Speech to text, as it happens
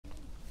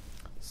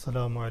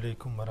السلام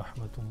عليكم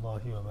ورحمة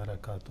الله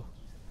وبركاته.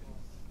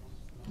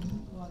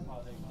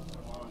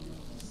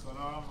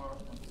 السلام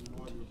ورحمة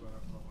الله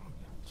وبركاته.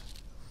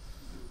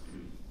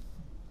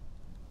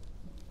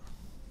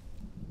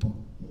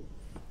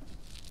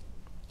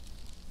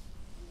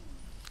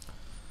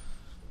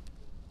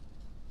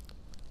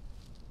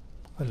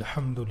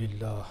 الحمد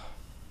لله.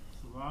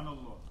 سبحان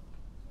الله.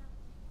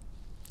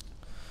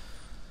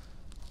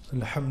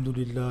 الحمد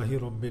لله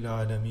رب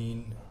العالمين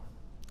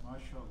ما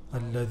شاء الله.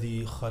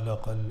 الذي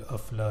خلق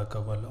الأفلاك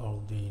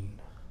والأرضين.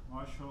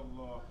 ما شاء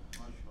الله.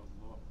 ما شاء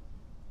الله.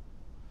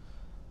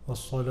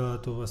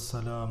 والصلاة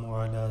والسلام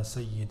على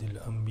سيد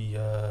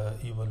الأنبياء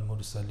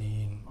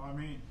والمرسلين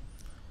آمين.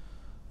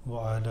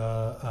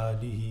 وعلى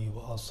آله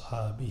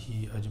وأصحابه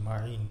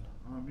أجمعين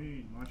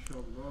آمين. ما شاء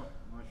الله.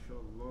 ما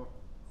شاء الله.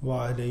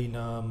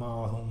 وعلينا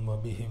معهم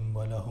وبهم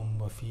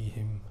ولهم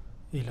وفيهم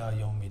إلى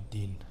يوم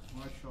الدين.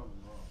 ما شاء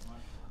الله. ما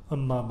شاء الله.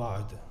 أما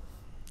بعد،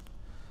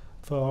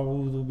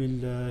 فأعوذ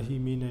بالله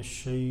من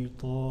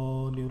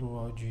الشيطان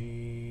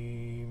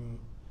الرجيم.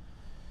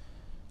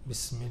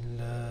 بسم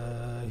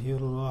الله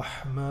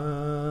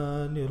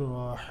الرحمن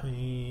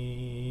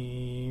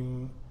الرحيم.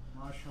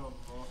 ما شاء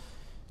الله.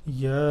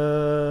 يا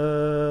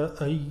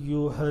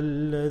أيها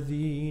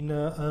الذين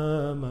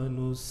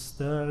آمنوا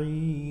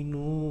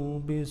استعينوا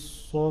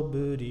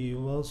بالصبر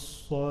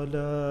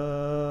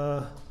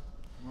والصلاة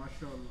ما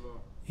شاء الله.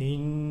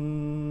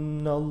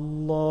 إن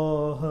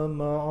الله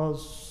مع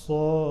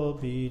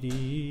الصابرين.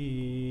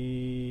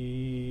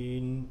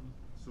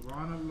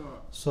 سبحان الله.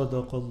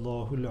 صدق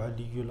الله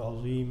العلي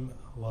العظيم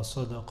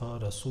وصدق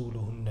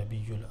رسوله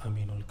النبي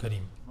الأمين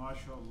الكريم. ما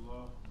شاء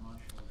الله. ما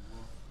شاء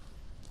الله.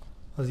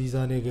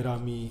 عزیزان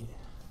گرامی،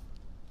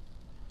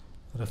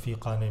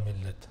 رفیقان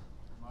ملت،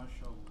 ما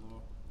شاء الله.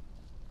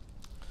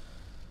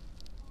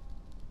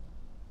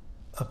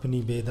 اپنی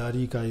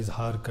بیداری کا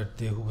اظہار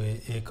کرتے ہوئے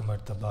ایک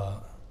مرتبہ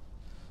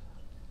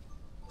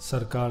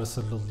سرکار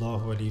صلی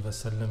اللہ علیہ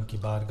وسلم کی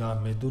بارگاہ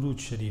میں درود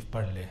شریف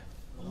پڑھ لے.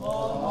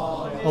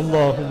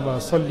 اللہم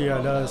صلی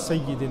علی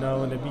سیدنا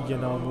و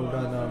نبینا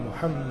مولانا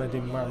محمد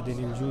معدن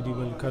الجود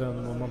والکرم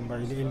ومنبع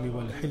العلم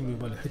والحلم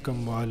والحکم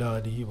وعلی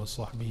آلہ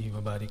وصحبہ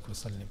وبارک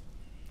وسلم.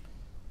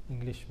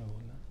 انگلش میں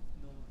بولنا.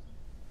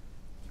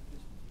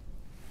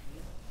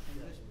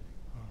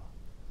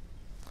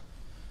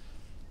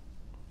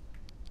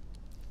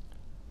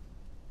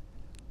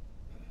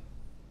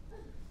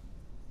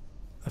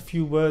 A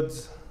few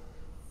words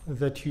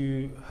that you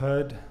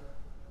heard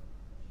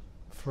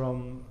from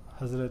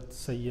Hazrat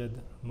Sayyid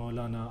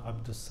Maulana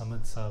Abdus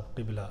Samad Sahib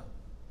Qibla,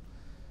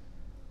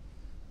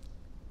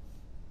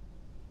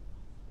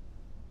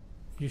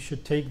 you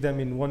should take them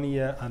in one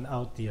ear and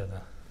out the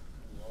other.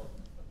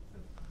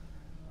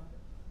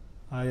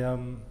 I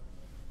am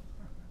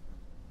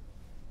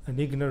an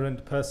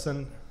ignorant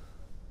person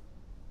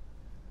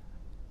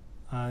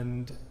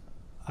and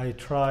I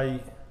try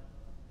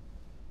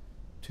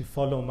to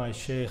follow my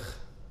Shaykh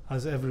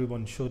as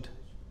everyone should,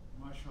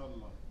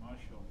 MashaAllah.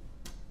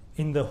 MashaAllah.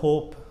 in the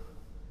hope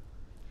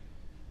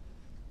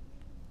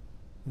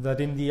that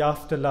in the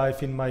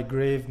afterlife, in my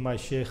grave, my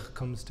Shaykh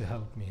comes to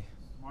help me.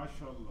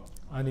 MashaAllah.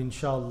 And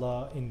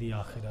inshallah in the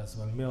akhirah as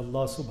well. May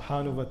Allah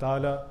subhanahu wa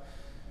ta'ala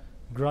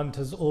grant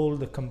us all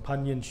the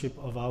companionship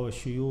of our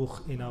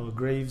shuyukh in our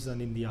graves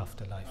and in the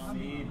afterlife.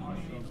 Ameen.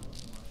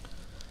 MashaAllah.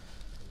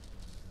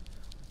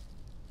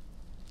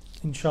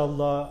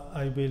 Inshallah,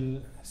 I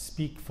will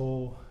speak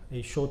for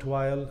a short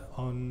while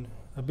on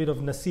a bit of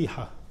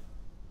nasiha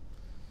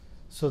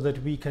so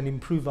that we can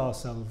improve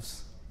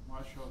ourselves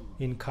MashaAllah.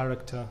 in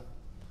character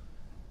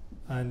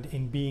and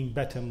in being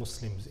better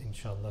Muslims,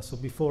 inshallah. So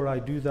before I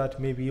do that,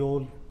 may we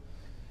all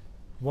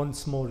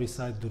once more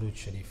recite Durood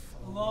Sharif.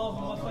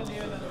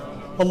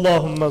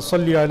 اللهم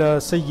صل على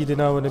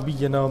سيدنا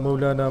ونبينا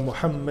ومولانا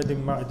محمد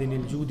معدن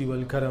الجود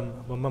والكرم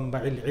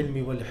ومنبع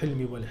العلم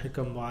والحلم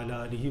والحكم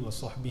وعلى آله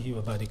وصحبه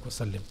وبارك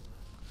وسلم.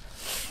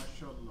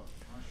 MashaAllah.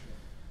 MashaAllah.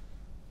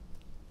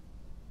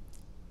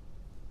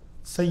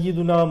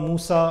 Sayyiduna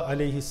Musa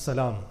alayhi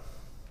salam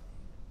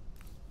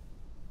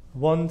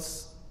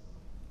once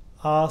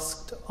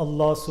asked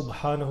Allah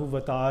subhanahu wa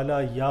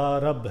ta'ala, Ya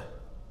Rabb,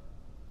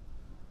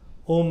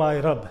 O my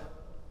Rabb,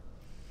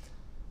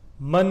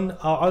 Man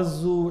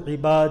a'azzu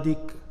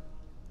ibadik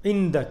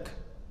indak,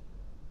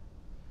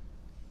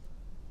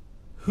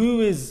 who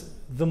is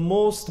the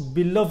most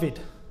beloved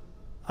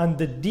and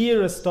the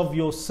dearest of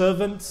your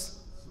servants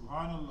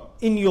Subhanallah.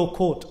 in your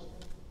court?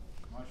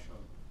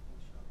 MashaAllah.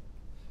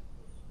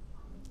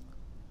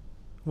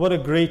 What a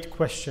great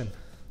question.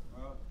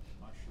 Well,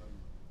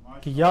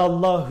 MashaAllah. Ki, Ya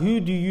Allah, who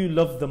do you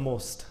love the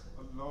most?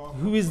 Allah.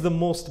 Who is the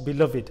most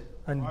beloved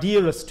and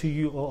dearest to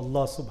you, O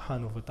Allah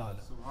subhanahu wa ta'ala?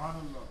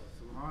 Subhanallah.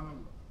 Subhanallah.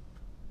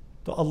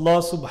 So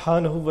Allah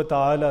subhanahu wa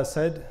ta'ala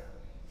said,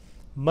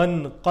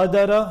 Man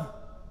qadara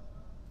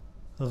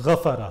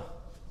ghafara.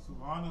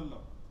 Subhanallah.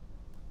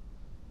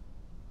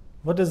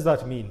 What does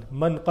that mean?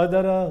 Man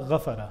qadara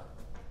ghafara.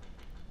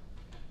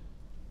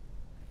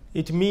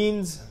 It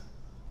means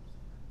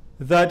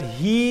that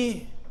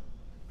he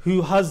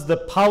who has the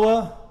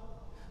power,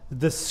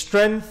 the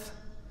strength,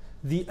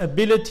 the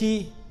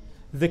ability,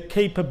 the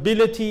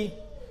capability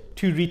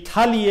to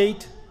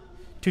retaliate,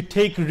 to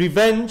take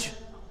revenge,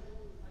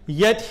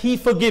 yet he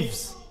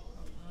forgives.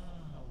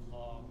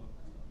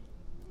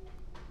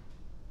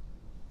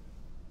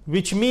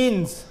 Which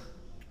means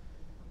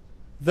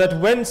that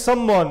when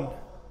someone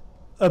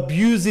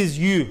abuses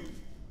you,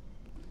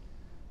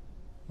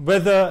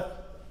 whether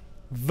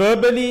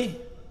verbally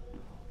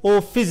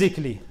or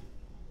physically,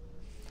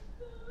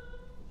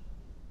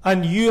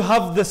 and you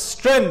have the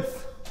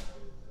strength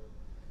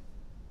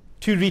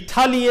to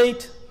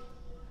retaliate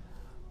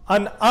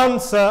and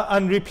answer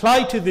and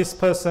reply to this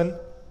person,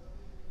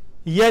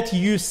 yet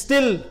you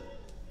still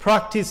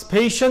practice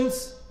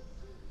patience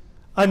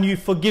and you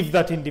forgive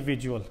that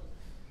individual,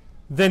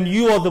 then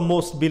you are the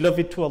most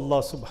beloved to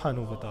Allah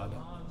subhanahu wa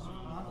ta'ala.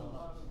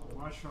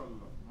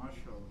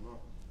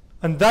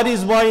 And that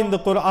is why in the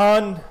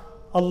Quran,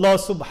 Allah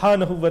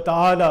subhanahu wa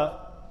ta'ala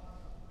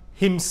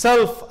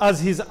himself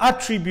as his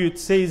attribute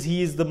says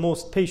he is the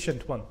most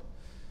patient one.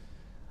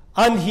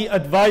 And he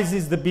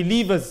advises the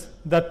believers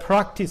that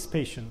practice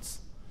patience.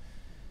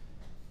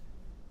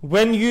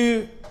 When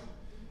you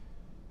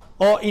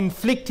are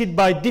inflicted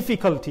by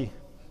difficulty,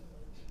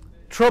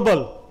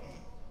 trouble,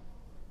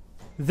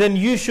 then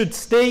you should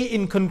stay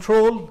in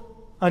control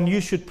and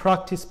you should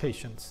practice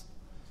patience.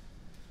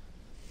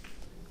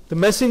 The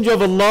Messenger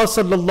of Allah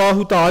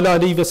sallallahu ta'ala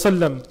alayhi wa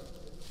sallam,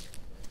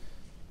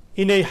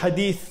 in a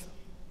hadith,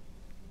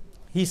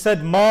 he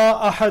said,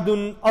 "Ma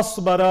ahadun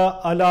asbara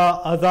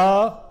ala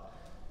adha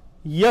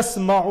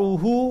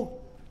yasma'uhu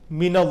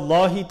min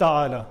Allahi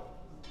ta'ala."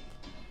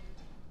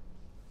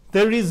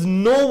 There is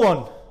no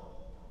one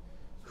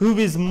who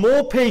is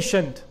more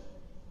patient,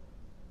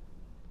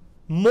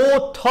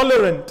 more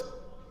tolerant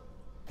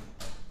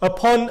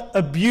upon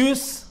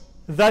abuse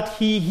that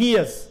he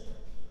hears,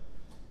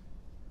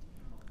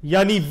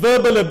 yani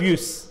verbal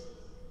abuse,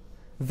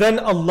 than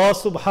Allah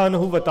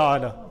subhanahu wa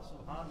ta'ala.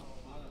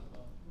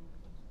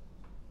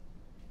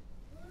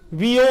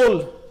 We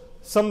all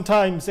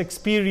sometimes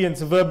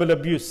experience verbal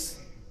abuse.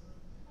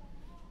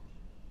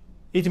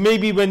 It may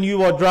be when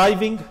you are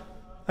driving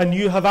and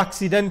you have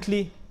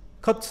accidentally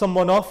cut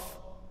someone off,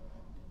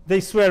 they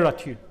swear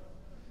at you.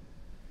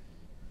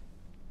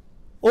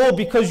 Or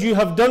because you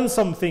have done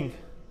something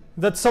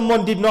that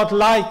someone did not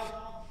like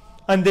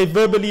and they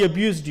verbally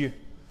abused you.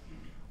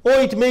 Or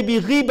it may be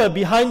ghiba,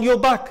 behind your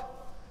back.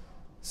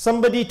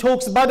 Somebody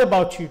talks bad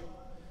about you,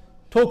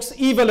 talks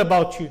evil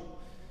about you,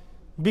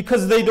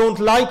 because they don't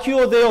like you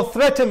or they are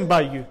threatened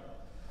by you.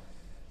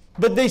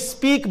 But they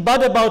speak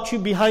bad about you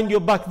behind your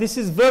back. This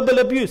is verbal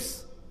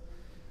abuse.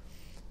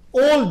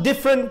 All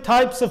different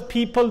types of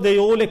people, they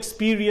all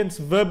experience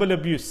verbal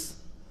abuse.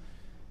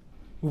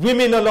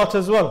 Women a lot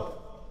as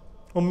well,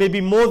 or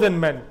maybe more than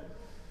men.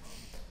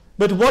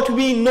 But what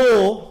we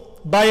know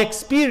by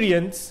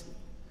experience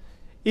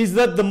is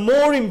that the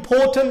more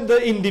important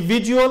the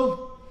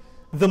individual,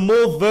 the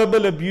more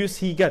verbal abuse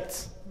he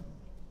gets.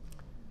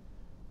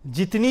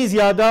 जितनी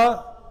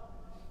ज़्यादा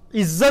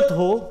इज्जत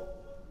हो,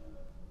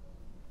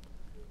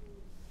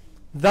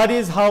 that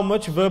is how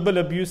much verbal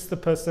abuse the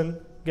person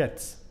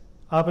gets.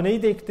 आप नहीं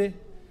देखते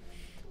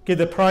कि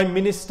the prime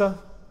minister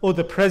or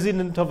the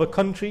president of a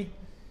country,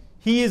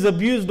 he is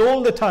abused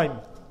all the time,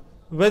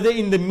 whether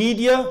in the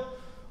media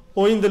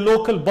or in the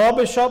local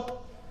barber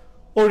shop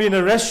or in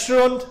a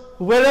restaurant,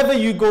 wherever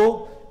you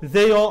go,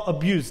 they are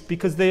abused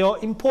because they are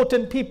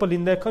important people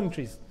in their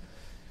countries.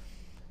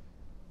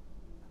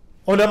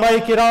 Ulama-i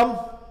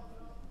kiram,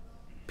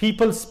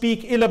 people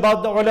speak ill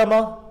about the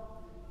ulama,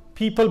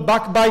 people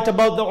backbite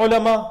about the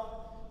ulama,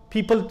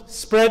 people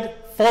spread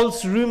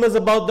false rumors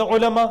about the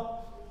ulama,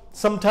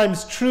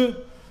 sometimes true,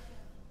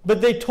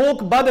 but they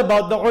talk bad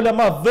about the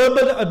ulama,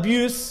 verbal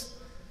abuse,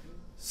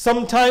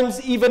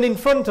 sometimes even in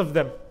front of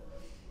them.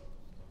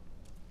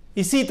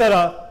 Isi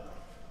tarah,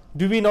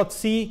 do we not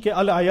see कि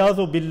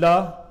al-ayadhu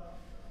billah,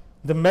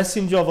 the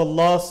Messenger of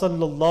Allah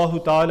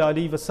sallallahu ta'ala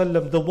alayhi wa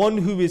sallam, the one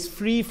who is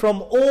free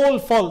from all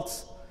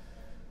faults,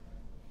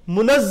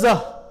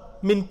 munazzah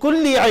min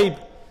kulli aib,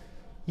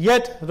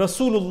 yet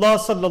Rasulullah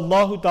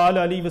sallallahu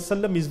ta'ala alayhi wa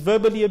sallam is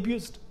verbally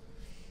abused.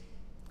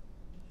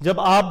 जब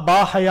आप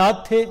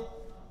बाहयात थे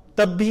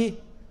तब भी,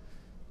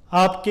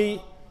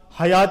 आपकी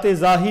hayat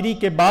zahiri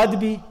के बाद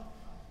भी,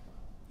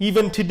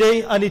 even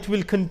today, and it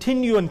will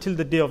continue until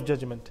the day of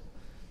judgment.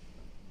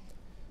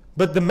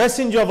 But the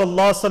Messenger of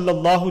Allah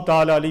sallallahu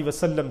ta'ala alayhi wa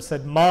sallam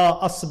said, "Ma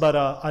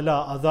asbara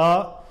ala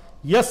adha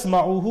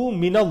yasma'uhu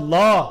min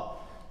Allah."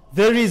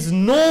 There is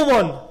no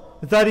one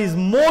that is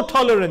more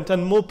tolerant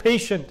and more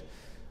patient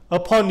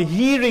upon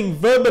hearing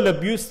verbal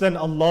abuse than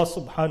Allah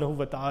subhanahu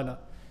wa ta'ala.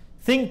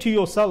 Think to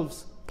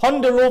yourselves,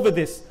 ponder over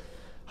this.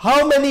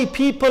 How many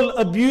people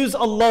abuse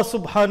Allah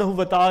subhanahu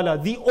wa ta'ala,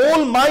 the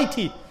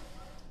Almighty?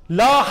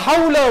 La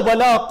hawla wa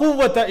la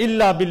quwwata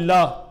illa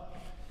billah.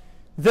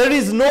 There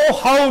is no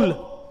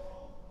hawl,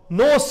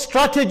 no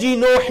strategy,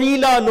 no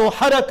hila, no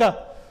haraka,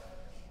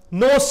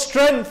 no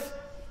strength,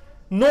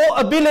 no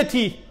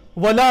ability,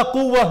 wala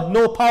quwwah,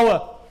 no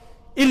power,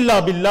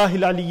 illa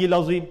billahi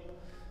al-aliyyil azim,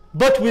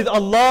 but with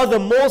Allah the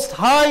Most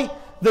High,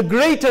 the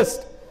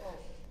Greatest.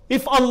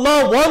 If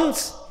Allah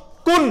wants,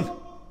 kun,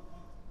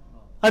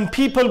 and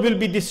people will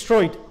be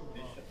destroyed.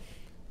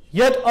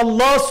 Yet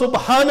Allah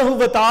subhanahu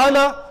wa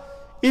ta'ala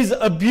is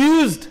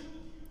abused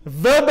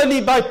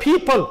verbally by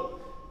people,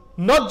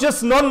 not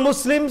just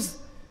non-Muslims.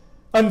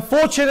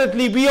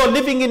 Unfortunately, we are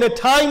living in a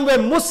time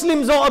where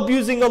Muslims are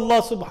abusing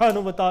Allah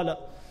subhanahu wa ta'ala.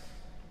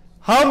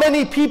 How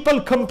many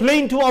people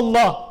complain to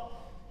Allah?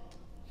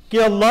 Ki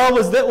Allah,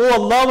 was there, oh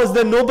Allah, was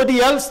there nobody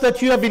else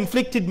that you have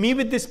inflicted me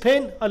with this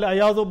pain?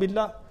 Al-ayadhu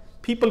billah.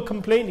 People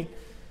complaining.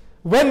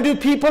 When do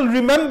people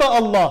remember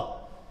Allah?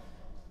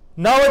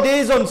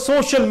 Nowadays on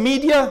social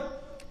media,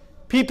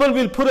 people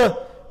will put a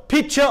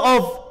picture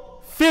of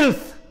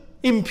filth,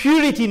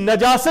 impurity,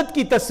 najasat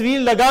ki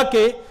tasveer laga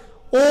ke,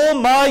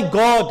 oh my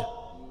God,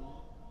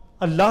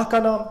 Allah ka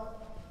naam.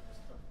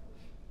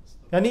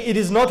 Yani it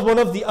is not one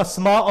of the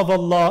asma of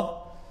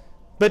Allah,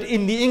 but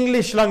in the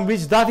English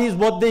language, that is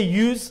what they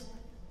use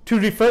to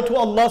refer to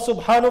Allah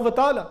subhanahu wa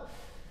ta'ala.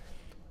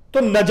 To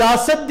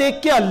najasat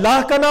dekh ke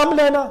Allah ka naam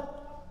lena.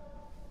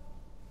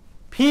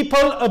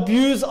 People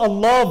abuse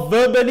Allah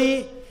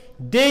verbally,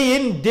 day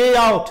in, day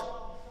out.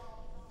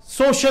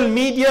 Social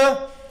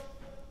media,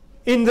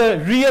 in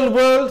the real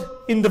world,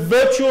 in the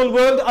virtual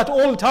world, at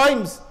all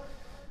times.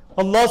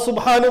 Allah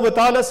subhanahu wa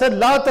ta'ala said,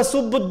 La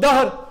tasubbu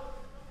dahr.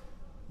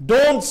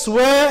 Don't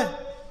swear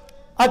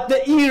at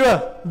the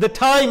era, the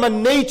time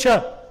and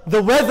nature,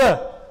 the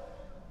weather.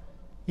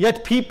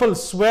 Yet people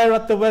swear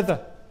at the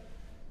weather.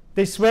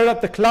 They swear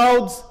at the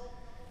clouds.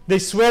 They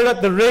swear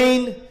at the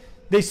rain.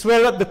 They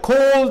swear at the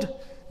cold.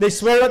 They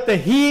swear at the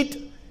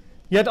heat.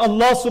 Yet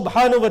Allah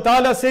subhanahu wa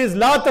ta'ala says,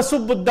 La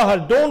tasubbu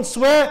dahr. Don't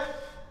swear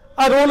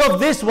at all of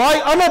this. Why?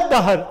 Ana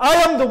dahr. I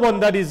am the one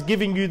that is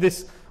giving you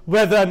this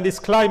weather and this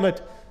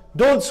climate.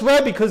 Don't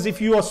swear, because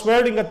if you are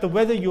swearing at the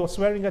weather, you are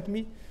swearing at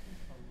me.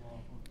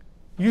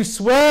 You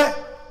swear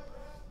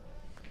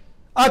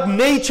at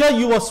nature,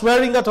 you are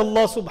swearing at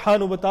Allah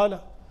subhanahu wa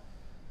ta'ala.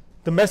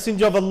 The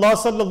Messenger of Allah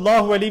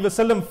sallallahu alaihi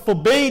wasallam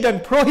forbade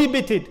and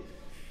prohibited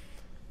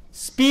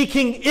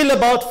speaking ill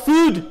about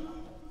food.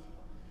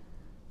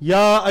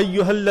 Ya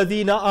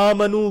ayyuhalladhina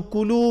amanu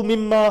kulu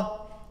mimma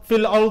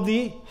fil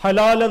ardi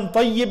halalan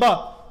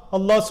tayyiba.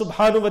 Allah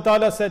subhanahu wa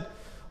ta'ala said,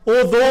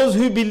 O those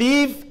who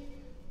believe,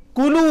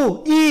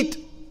 kulu, eat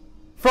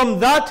from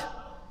that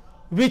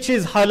which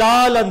is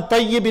halal and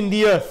tayyib in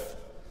the earth.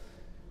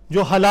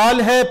 जो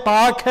हलाल है,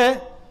 पाक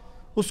है,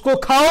 उसको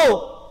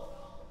खाओ.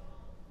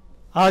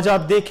 आज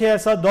आप देखें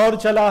ऐसा दौर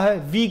चला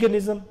है,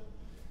 veganism.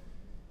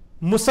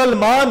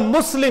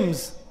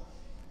 Muslims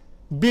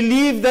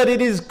believe that it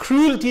is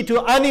cruelty to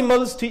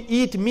animals to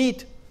eat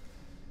meat.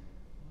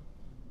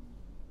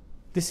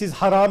 This is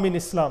haram in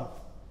Islam.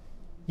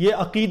 Ye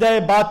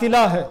aqeedah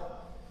batila hai.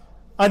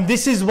 And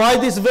this is why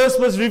this verse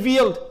was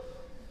revealed.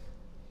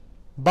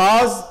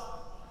 बाज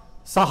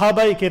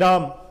साहबा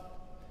किराम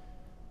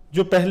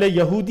जो पहले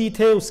यहूदी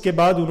थे, उसके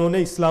बाद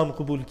उन्होंने इस्लाम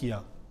कबूल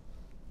किया.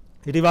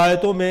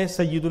 रिवायतों में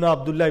सैयदुना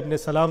अब्दुल्ला इब्न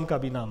सलाम का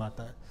भी नाम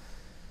आता है.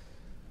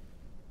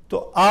 तो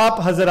आप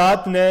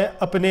हजरात ने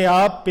अपने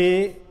आप पे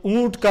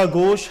ऊंट का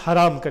गोश्त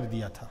हराम कर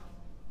दिया था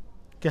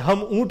कि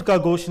हम ऊंट का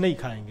गोश्त नहीं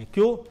खाएंगे.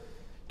 क्यों?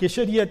 कि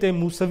शरीयत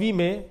मूसवी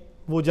में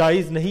वो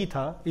जायज़ नहीं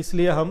था,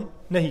 इसलिए हम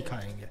नहीं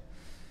खाएंगे.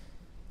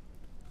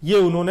 ये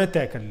उन्होंने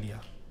तय कर लिया.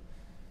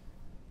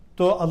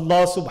 तो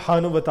अल्लाह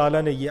सुब्हानहु व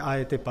तआला ने ये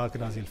आयत पाक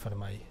नाजिल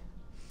फरमाई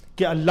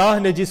कि अल्लाह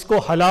ने जिसको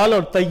हलाल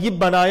और तय्यब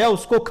बनाया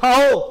उसको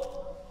खाओ.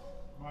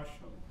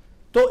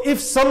 तो if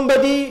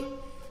somebody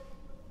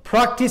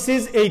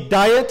practices a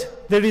diet,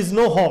 there is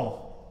no harm.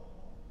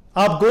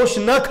 आप गोश्त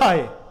न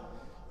खाए,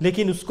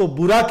 लेकिन उसको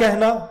बुरा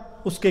कहना,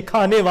 उसके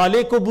खाने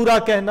वाले को बुरा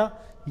कहना,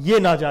 ये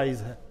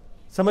नाजायज है.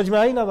 समझ में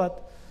आई ना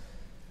बात?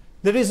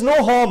 There is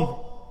no harm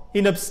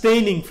in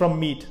abstaining from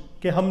meat.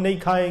 कि हम नहीं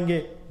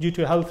खाएंगे due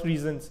to health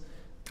reasons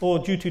or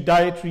due to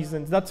diet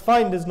reasons. That's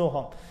fine, there's no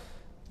harm.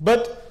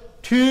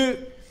 But to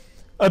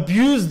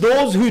abuse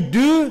those who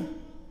do,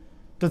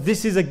 so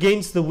this is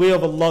against the way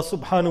of Allah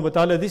subhanahu wa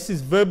ta'ala. This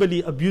is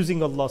verbally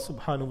abusing Allah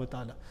subhanahu wa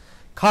ta'ala.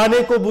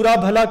 खाने को बुरा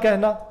भला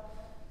कहना.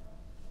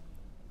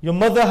 Your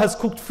mother has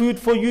cooked food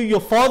for you, your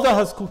father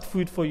has cooked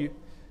food for you.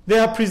 They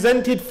have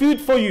presented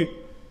food for you.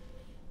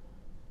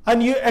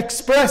 And you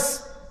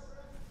express,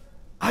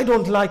 I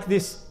don't like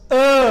this.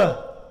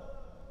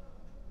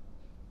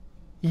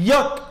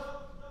 Yuck.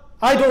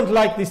 I don't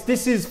like this.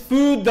 This is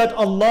food that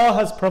Allah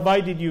has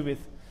provided you with.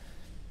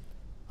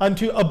 And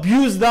to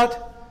abuse that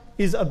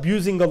is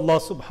abusing Allah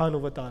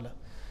subhanahu wa ta'ala.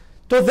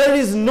 So there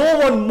is no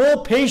one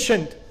more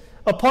patient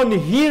upon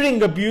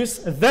hearing abuse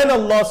than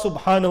Allah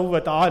subhanahu wa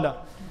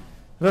ta'ala.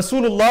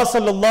 Rasulullah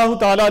sallallahu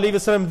ta'ala alayhi wa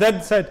sallam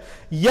then said,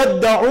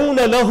 يَدَّعُونَ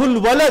لَهُ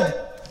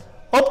الْوَلَدِ,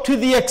 up to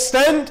the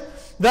extent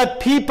that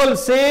people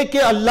say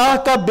कि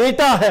Allah का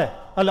बेटा है,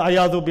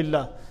 al-ayadu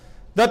billah,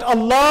 that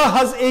Allah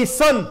has a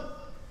son.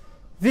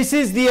 This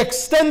is the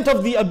extent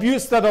of the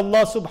abuse that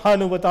Allah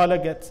subhanahu wa ta'ala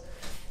gets.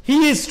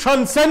 He is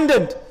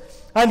transcendent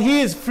and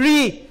He is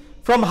free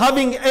from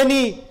having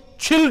any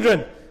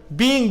children.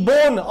 being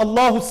born,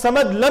 Allahu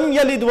Samad, lam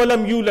yalid wa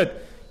lam yulad.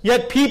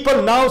 Yet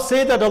people now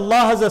say that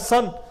Allah has a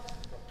son.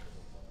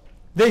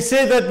 They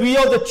say that we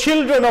are the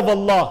children of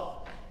Allah.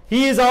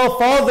 He is our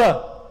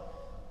father.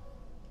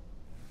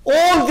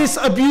 All this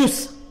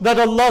abuse that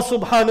Allah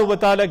subhanahu wa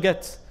ta'ala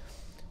gets.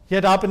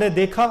 Yet aapne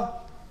dekha,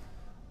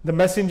 the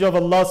Messenger of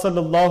Allah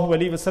sallallahu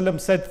alaihi wasallam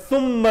said,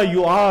 thumma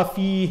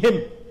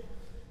yu'afihim.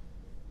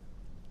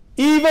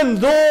 Even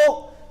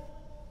though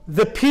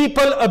the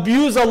people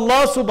abuse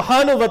Allah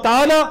subhanahu wa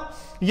ta'ala,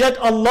 yet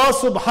Allah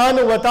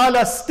subhanahu wa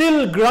ta'ala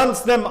still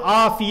grants them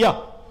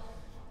afiyah.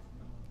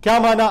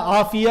 Kya mana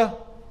afiyah?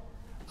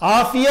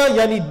 Afiyah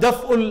yani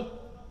daf'ul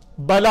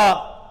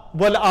bala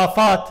wal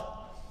afat,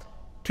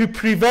 to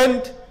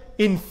prevent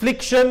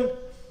infliction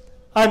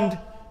and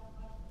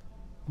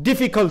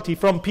difficulty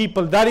from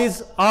people. That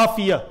is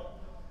afiyah.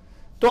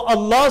 So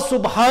Allah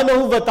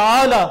subhanahu wa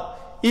ta'ala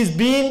is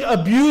being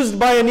abused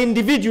by an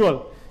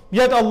individual,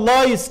 yet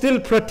Allah is still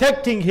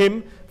protecting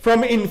him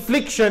from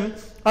infliction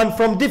and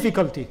from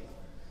difficulty.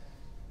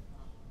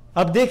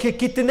 अब देखिए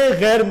कितने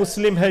गैर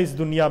मुस्लिम है इस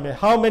दुनिया में.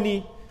 How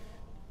many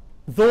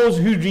those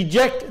who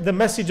reject the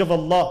message of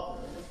Allah.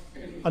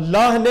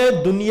 अल्लाह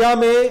ने दुनिया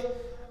में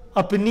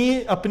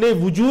अपने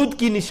वजूद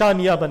की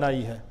निशानियां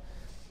बनाई है.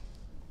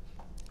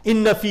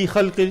 इन्न फी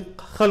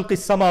खल्क़ि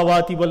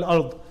समावाति वल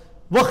अर्द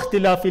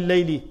वख्तिलाफ़िल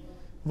लैली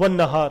one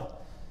Nahar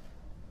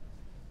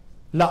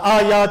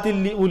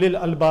लआयातिन लिउलिल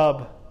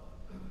अलबाब.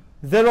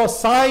 There are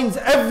signs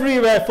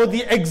everywhere for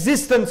the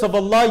existence of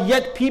Allah,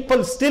 yet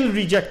people still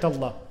reject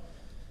Allah.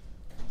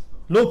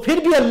 लोग फिर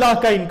भी अल्लाह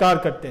का इनकार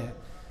करते हैं.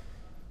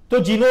 तो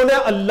जिन्होंने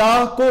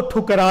अल्लाह को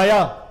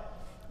ठुकराया,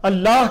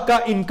 अल्लाह का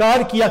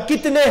इनकार किया,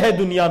 कितने हैं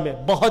दुनिया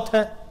में? बहुत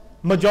है,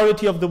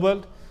 majority of the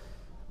world.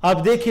 आप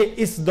देखिए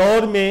इस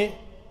दौर में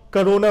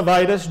कोरोना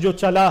वायरस जो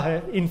चला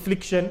है,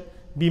 इन्फ्लिक्शन,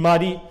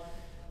 बीमारी,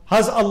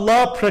 has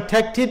Allah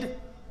protected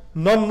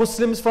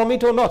non-Muslims from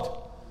it or not?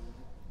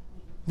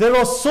 There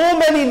are so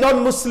many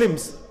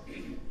non-Muslims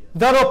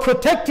that are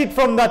protected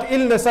from that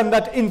illness and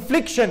that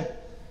infliction.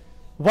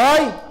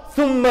 Why?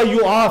 ثُمَّ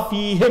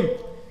يُعَافِيهِمْ.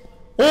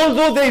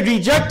 Although they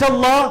reject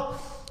Allah,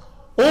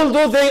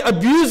 although they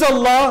abuse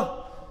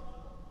Allah,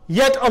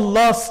 yet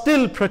Allah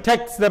still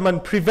protects them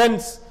and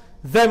prevents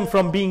them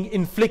from being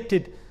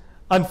inflicted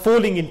and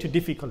falling into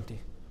difficulty.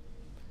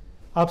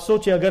 आप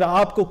सोचिए अगर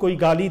आपको कोई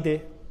गाली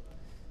दे,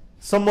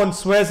 someone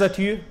swears at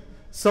you,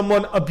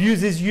 someone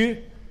abuses you,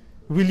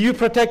 will you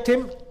protect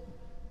him?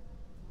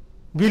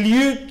 Will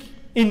you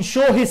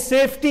ensure his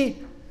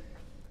safety?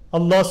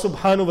 Allah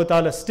subhanahu wa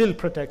ta'ala still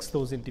protects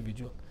those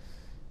individuals.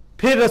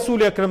 Puis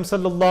Rasul Akram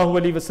sallallahu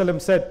alayhi wa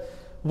sallam said,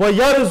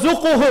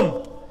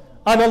 وَيَرْزُقُهُمْ,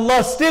 and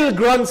Allah still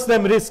grants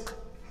them rizq.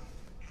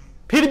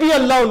 फिर भी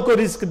अल्लाह उनको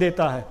risk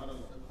देता है.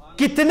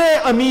 कितने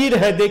अमीर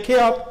है देखिए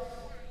आप.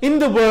 In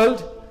the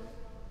world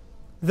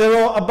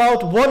there are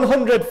about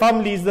 100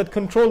 families that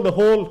control the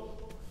whole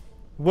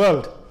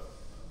world,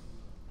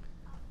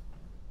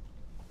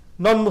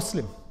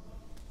 non-Muslim.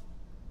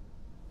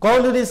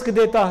 कौन रिस्क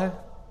देता है?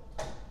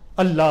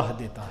 अल्लाह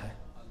देता है.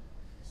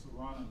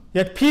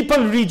 Yet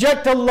people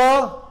reject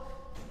Allah,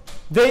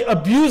 they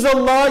abuse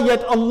Allah,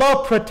 yet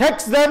Allah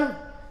protects them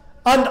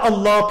and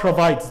Allah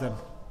provides them.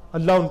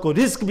 Allah उनको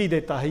रिस्क भी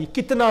देता है. ये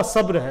कितना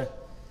सब्र है.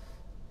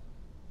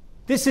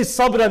 This is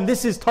sabr and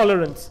this is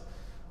tolerance.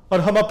 और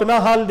हम अपना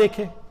हाल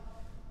देखें.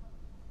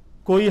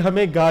 कोई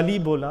हमें गाली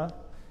बोला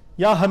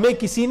या हमें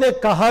किसी ने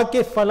कहा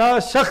कि फला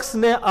शख्स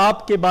ने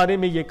आपके बारे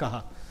में ये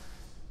कहा,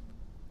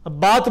 अब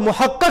बात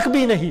मुहक्कक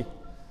भी नहीं,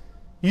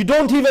 you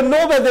don't even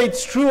know whether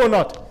it's true or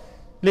not,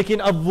 लेकिन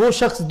अब वो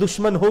शख्स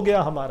दुश्मन हो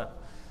गया हमारा.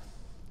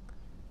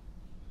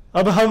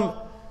 अब हम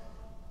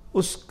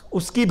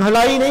उसकी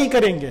भलाई नहीं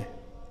करेंगे.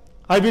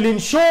 I will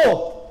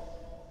ensure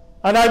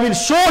and I will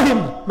show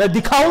him, मैं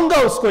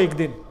दिखाऊंगा उसको एक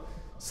दिन,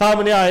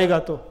 सामने आएगा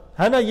तो,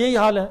 है ना, यही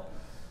हाल है.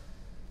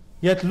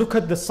 Yet look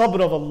at the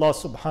sabr of Allah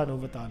subhanahu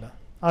wa ta'ala.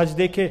 आज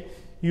देखे,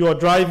 you are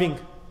driving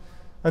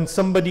and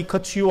somebody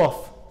cuts you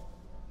off,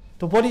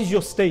 तो what is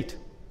your state?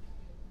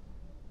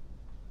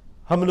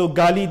 हम लोग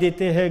गाली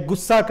देते हैं,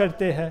 गुस्सा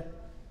करते हैं.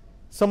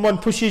 Someone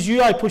pushes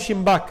you, I push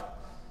him back.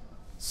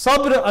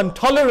 Sabr and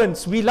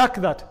tolerance, we lack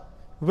that.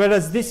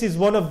 Whereas this is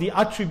one of the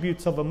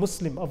attributes of a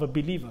Muslim, of a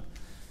believer.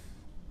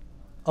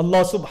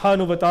 Allah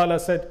subhanahu wa ta'ala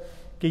said,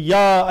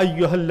 Ya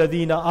ayyuhal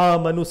ladhina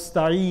amanu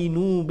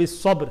sta'inu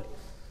bis sabr.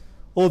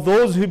 O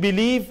those who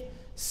believe,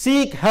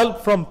 seek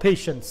help from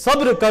patience.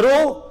 Sabr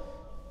karo,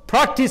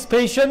 practice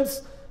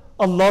patience,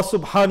 Allah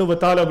subhanahu wa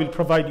ta'ala will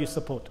provide you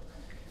support.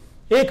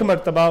 Ek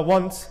martaba,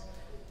 once,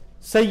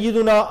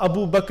 Sayyiduna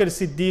Abu Bakr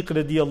Siddiq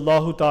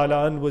radiyallahu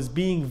ta'ala an was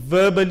being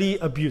verbally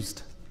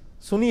abused.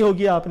 Suni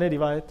hogi aapne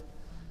riwayat.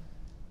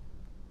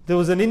 There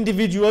was an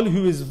individual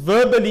who is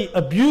verbally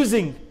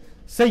abusing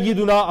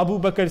Sayyiduna Abu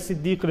Bakr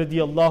Siddiq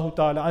radiyallahu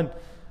ta'ala an,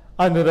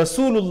 and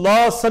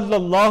Rasulullah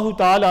sallallahu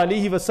ta'ala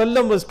alayhi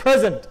wasallam was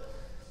present,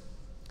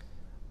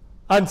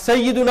 and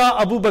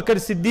Sayyiduna Abu Bakr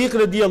Siddiq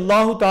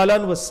radiyallahu ta'ala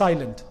an was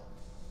silent.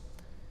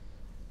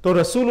 तो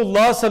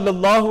Rasulullah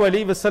sallallahu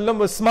alayhi wasallam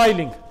was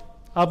smiling.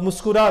 आप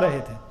मुस्कुरा रहे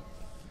थे.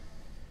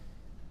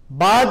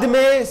 बाद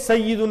में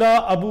सैयदुना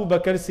अबू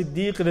बकर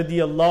सिद्दीक रदी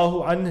अल्लाह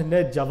अन्हु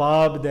ने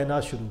जवाब देना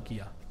शुरू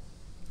किया,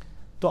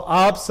 तो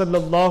आप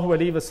सल्लल्लाहु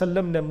अलैहि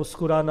वसल्लम ने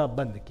मुस्कुराना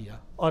बंद किया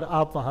और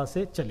आप वहां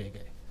से चले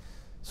गए।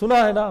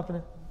 सुना है ना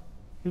आपने,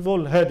 you've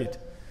all heard it.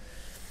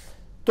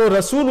 तो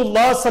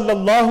रसूलुल्लाह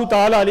सल्लल्लाहु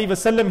ताला अलैहि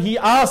वसल्लम, he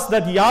asked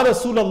that, या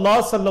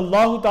रसूलुल्लाह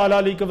सल्लल्लाहु ताला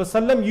अलैहि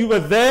वसल्लम, you were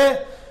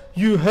there,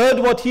 you heard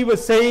what he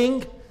was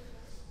saying,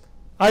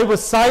 I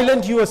was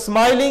silent, you were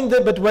smiling,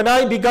 but when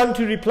I began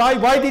to reply,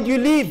 why did you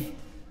leave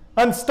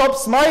and stop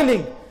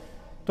smiling?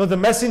 So the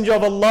Messenger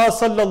of Allah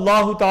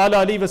sallallahu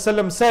ta'ala alayhi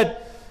wasallam said,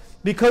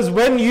 because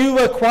when you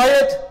were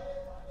quiet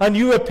and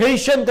you were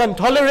patient and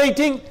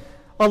tolerating,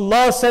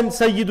 Allah sent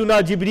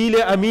Sayyiduna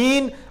Jibreel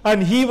Ameen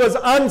and he was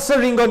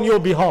answering on your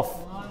behalf.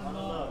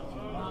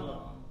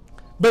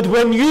 But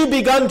when you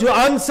began to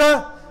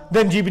answer,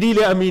 then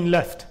Jibreel Ameen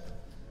left.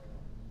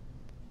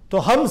 तो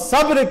हम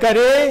सब्र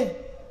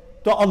करें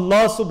तो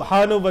Allah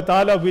subhanahu wa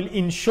ta'ala will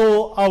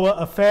ensure our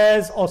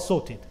affairs are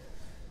sorted.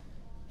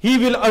 He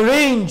will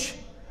arrange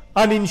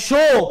and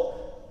ensure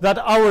that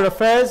our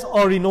affairs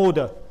are in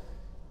order.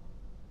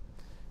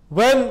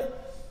 When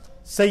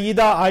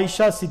Sayyida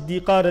Aisha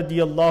Siddiqa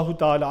radiyallahu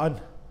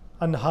ta'ala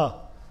anha,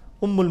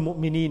 Ummul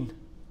Mu'mineen,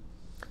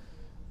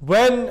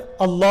 when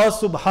Allah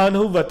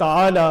subhanahu wa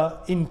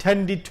ta'ala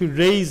intended to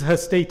raise her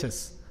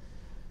status,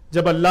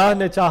 जब अल्लाह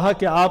ने चाहा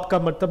कि आपका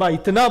मर्तबा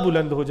इतना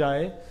बुलंद हो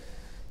जाए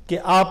कि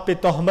आप पे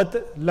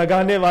तोहमत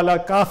लगाने वाला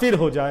काफिर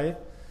हो जाए,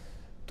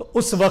 तो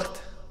उस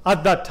वक्त,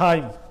 at that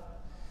time,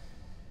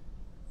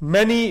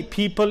 many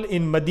people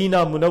in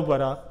Medina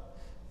Munawwara,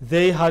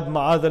 they had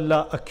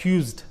ma'adallah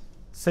accused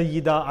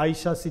Sayyida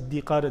Aisha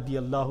Siddiqa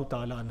radiyallahu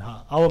ta'ala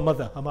anha, our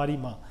mother, हमारी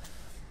माँ.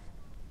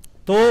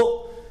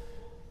 तो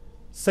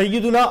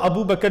Sayyiduna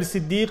Abu Bakr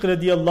Siddiq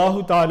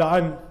radiyallahu ta'ala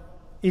an,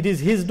 it is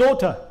his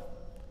daughter.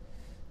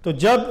 तो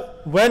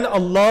जब, when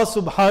Allah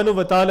subhanahu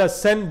wa ta'ala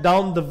sent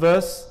down the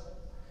verse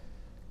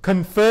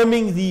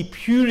confirming the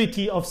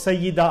purity of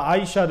Sayyida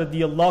Aisha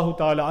radiyallahu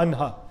ta'ala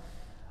anha,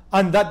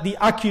 and that the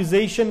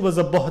accusation was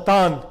a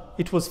buhtan,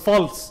 it was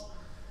false.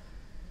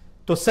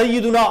 So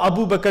Sayyiduna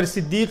Abu Bakr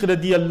Siddiq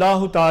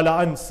radiyallahu ta'ala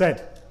an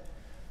said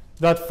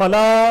that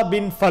Fala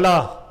bin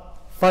Fala,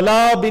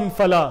 Fala bin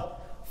Fala,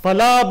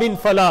 Fala bin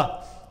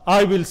Fala,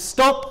 I will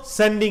stop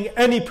sending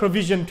any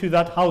provision to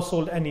that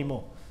household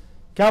anymore.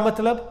 Kya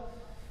matlab?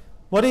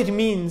 What it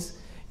means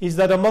is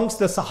that amongst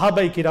the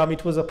Sahaba Kiram,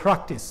 it was a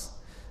practice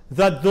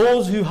that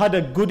those who had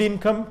a good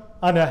income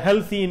and a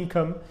healthy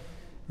income,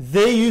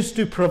 they used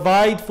to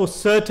provide for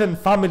certain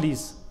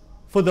families,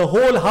 for the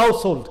whole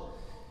household.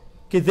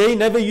 Because they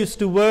never used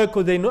to work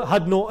or they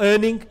had no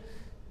earning,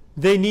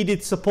 they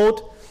needed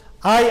support.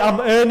 I am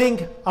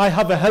earning, I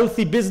have a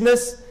healthy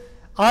business,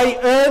 I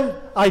earn,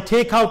 I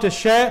take out a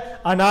share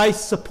and I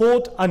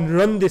support and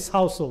run this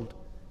household.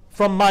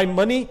 From my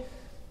money,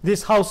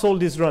 this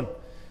household is run.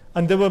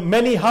 And there were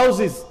many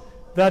houses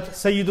that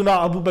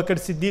Sayyiduna Abu Bakr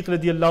Siddiq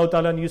radiyallahu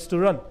ta'ala used to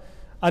run.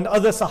 And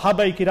other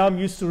Sahaba Kiram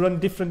used to run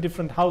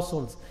different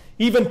households.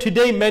 Even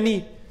today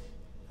many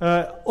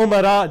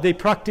Umara, they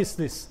practice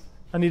this.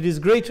 And it is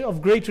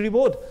of great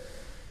reward.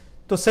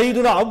 So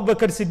Sayyiduna Abu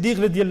Bakr Siddiq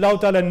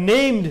radiyallahu ta'ala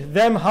named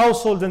them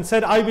households and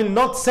said, I will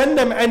not send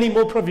them any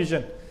more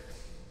provision.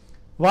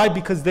 Why?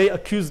 Because they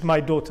accused my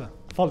daughter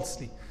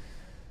falsely.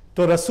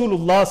 So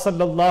Rasulullah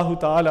sallallahu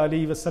ta'ala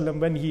alayhi wasallam,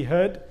 when he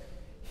heard,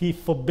 he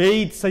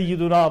forbade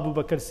Sayyiduna Abu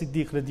Bakr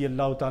Siddiq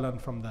radiyallahu ta'ala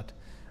from that.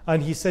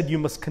 And he said, you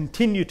must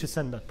continue to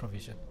send that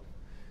provision.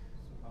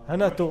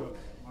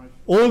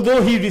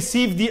 Although he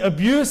received the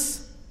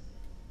abuse,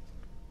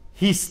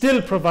 he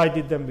still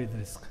provided them with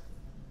rizq.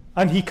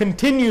 And he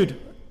continued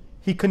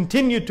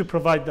to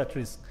provide that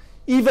rizq.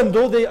 Even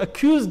though they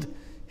accused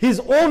his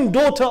own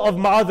daughter of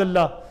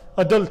ma'adallah,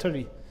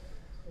 adultery.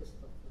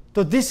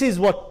 So this is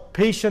what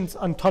patience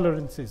and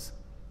tolerance is.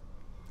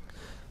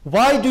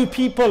 Why do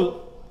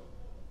people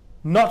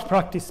not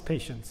practice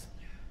patience?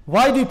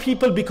 Why do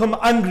people become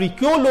angry?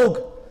 क्यों लोग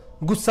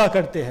गुस्सा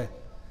करते हैं?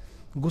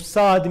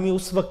 गुस्सा आदमी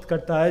उस वक्त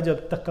करता है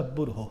जब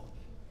तकब्बुर हो.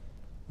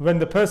 When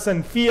the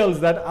person feels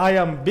that I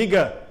am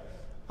bigger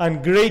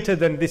and greater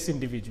than this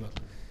individual.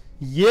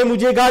 ये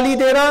मुझे गाली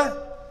दे रहा है,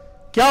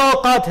 क्या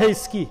औकात है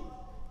इसकी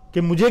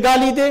कि मुझे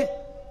गाली दे?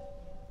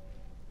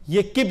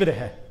 ये किब्र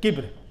है,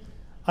 किब्र.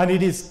 And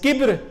it is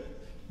kibr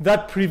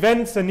that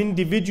prevents an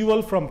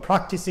individual from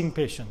practicing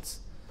patience.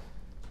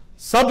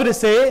 सब्र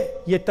से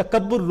ये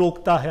तकब्बुर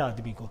रोकता है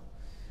आदमी को.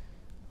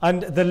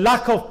 And the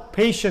lack of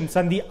patience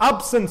and the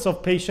absence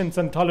of patience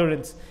and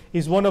tolerance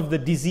is one of the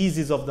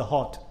diseases of the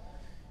heart.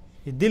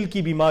 ये दिल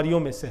की बीमारियों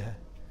में से है.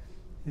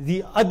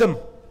 The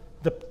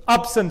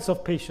absence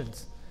of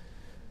patience.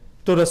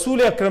 तो रसूल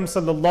अकरम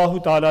सल्लल्लाहु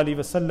ताला अलैहि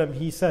वसल्लम,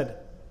 he said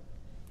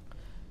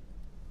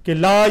कि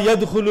ला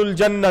यदखुलुल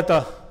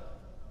जन्नता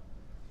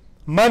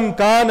मन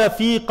कान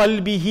फी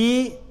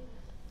क़ल्बिही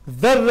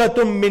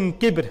ज़र्रतुम मिन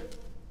किब्र,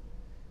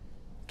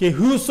 कि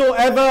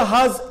whosoever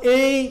has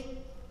a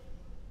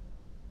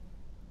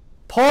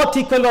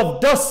particle of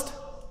dust,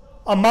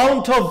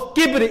 amount of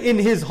kibr in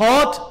his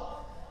heart,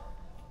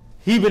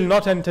 he will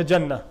not enter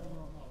Jannah.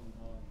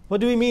 What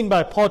do we mean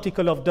by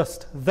particle of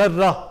dust?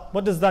 Dharra.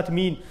 What does that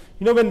mean?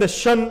 You know, when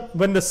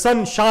the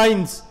sun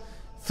shines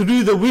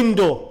through the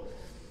window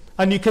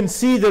and you can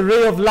see the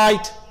ray of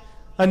light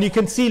and you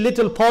can see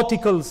little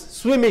particles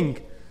swimming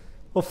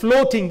or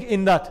floating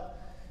in that.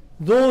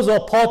 Those are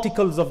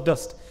particles of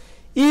dust.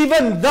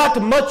 Even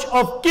that much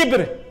of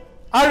kibr,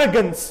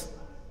 arrogance,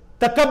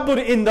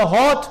 takabbur in the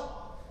heart,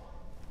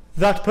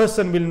 that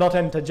person will not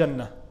enter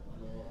Jannah.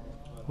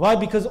 Why?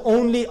 Because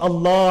only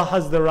Allah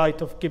has the right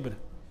of kibr.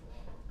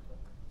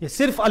 Ye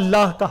sirf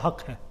Allah ka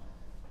haq hai.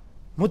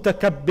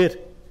 Mutakabbir.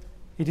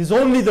 It is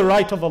only the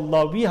right of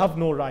Allah. We have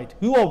no right.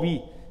 Who are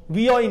we?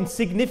 We are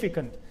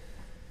insignificant.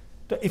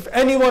 So if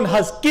anyone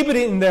has kibr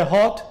in their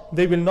heart,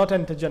 they will not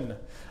enter Jannah.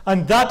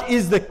 And that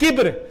is the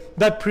kibr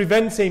that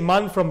prevents a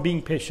man from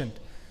being patient.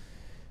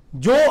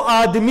 जो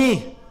आदमी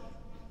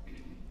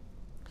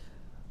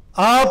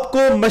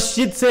आपको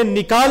मस्जिद से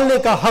निकालने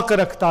का हक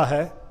रखता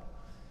है,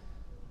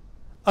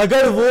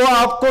 अगर वो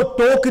आपको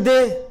टोक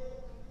दे,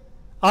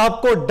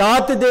 आपको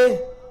डांट दे,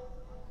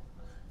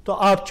 तो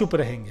आप चुप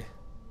रहेंगे,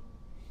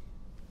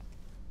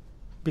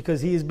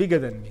 because he is bigger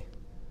than me.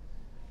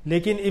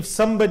 लेकिन if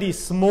somebody is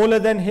smaller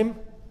than him,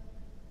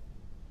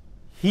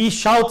 he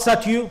shouts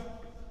at you,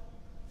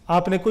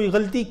 आपने कोई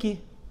गलती की,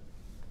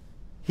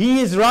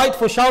 he is right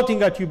for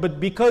shouting at you, but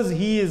because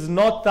he is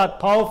not that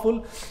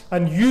powerful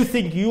and you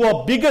think you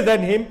are bigger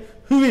than him,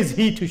 who is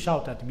he to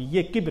shout at me?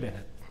 ये किब्र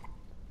है.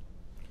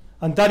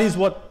 And that is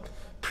what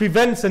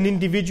prevents an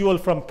individual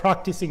from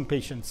practicing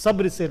patience.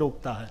 Sabr se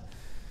rokta hai.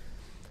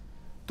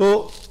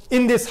 So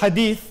in this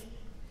hadith,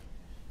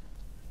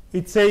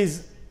 it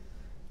says,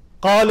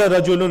 قال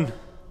رجل,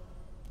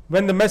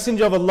 when the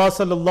Messenger of Allah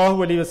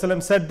sallallahu alaihi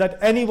wasallam said that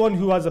anyone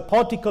who has a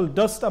particle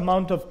dust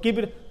amount of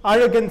kibr,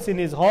 arrogance in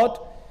his heart,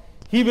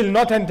 he will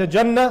not enter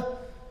Jannah.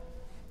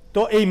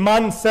 तो a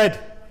man said,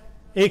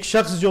 एक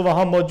शख्स जो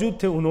वहाँ मौजूद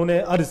थे उन्होंने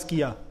अर्ज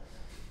किया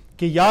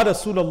कि या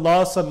रसूल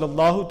अल्लाह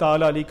सल्लल्लाहु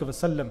ताला अलैहि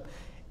वसल्लम,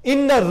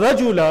 इन्ना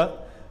रजुला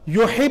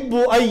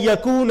युहिब्बु अन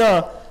यकूना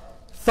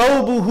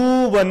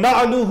थौबुहु व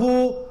नअलुहु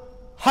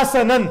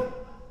हसनन,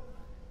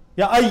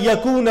 या अन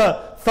यकूना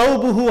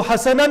थौबुहु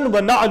हसनन व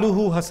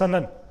नअलुहु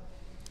हसनन,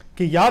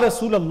 कि या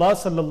रसूल अल्लाह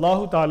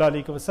सल्लल्लाहु ताला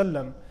अलैहि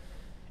वसल्लम,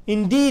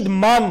 indeed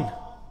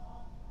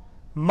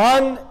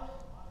man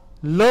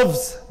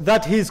loves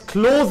that his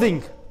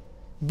clothing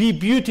be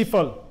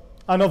beautiful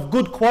and of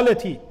good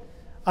quality,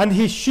 and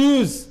his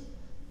shoes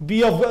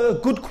be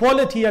of good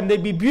quality and they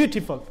be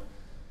beautiful.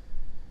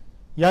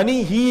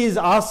 यानी he is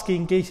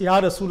asking कि या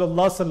रसूल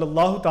अल्लाह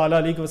सल्लल्लाहु ताला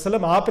अलैहि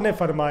वसल्लम, आपने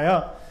फरमाया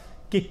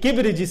कि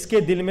किब्र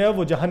जिसके दिल में है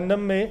वो जहन्नम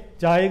में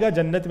जाएगा,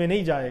 जन्नत में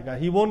नहीं जाएगा.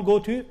 He won't go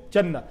to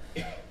Jannah.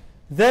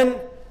 Then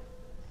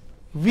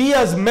we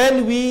as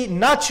men, we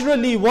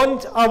naturally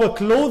want our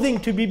clothing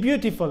to be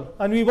beautiful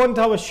and we want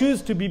our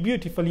shoes to be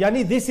beautiful.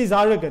 यानी this is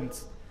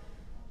arrogance.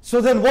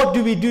 So then what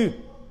do we do?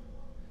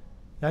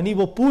 यानी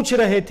वो पूछ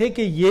रहे थे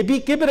कि ये भी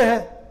किब्र है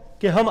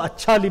कि हम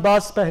अच्छा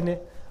लिबास पहने,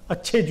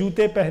 अच्छे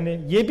जूते पहने,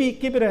 ये भी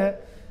किब्र है.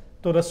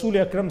 तो रसूल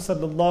अकरम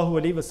सल्लल्लाहु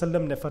अलैहि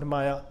वसल्लम ने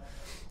फरमाया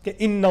कि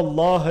इन्ना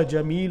अल्लाह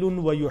जमीलुन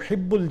व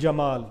युहिब्बुल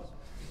जमाल,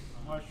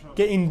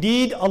 कि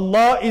इंडीड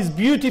अल्लाह इज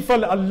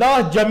ब्यूटीफुल,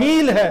 अल्लाह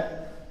जमील है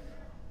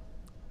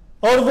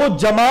और वो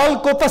जमाल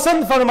को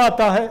पसंद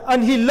फरमाता है.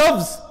 And he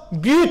loves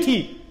beauty.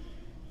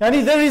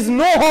 यानी there is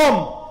no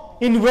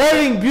harm in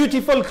wearing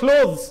beautiful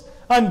clothes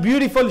and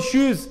beautiful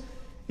shoes.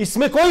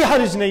 इसमें कोई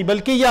हर्ज नहीं,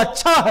 बल्कि ये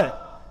अच्छा है,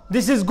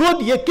 दिस इज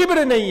गुड, ये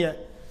किब्र नहीं है.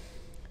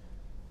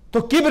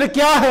 तो किब्र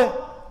क्या है?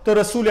 तो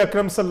रसूल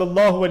अकरम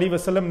सल्लल्लाहु अलैहि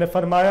वसल्लम ने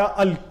फरमाया,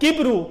 अल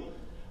किब्रु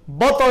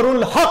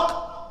बतरुल हक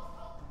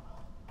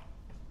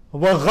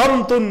व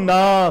गमतुन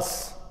नास.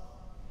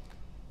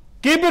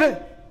 किब्र,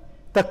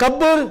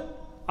 तकब्बुर,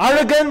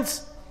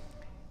 arrogance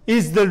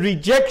is the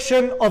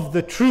rejection of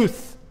the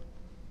truth.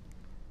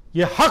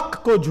 ये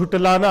हक को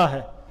झुटलाना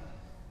है,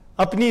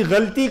 अपनी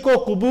गलती को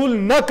कबूल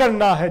न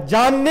करना है,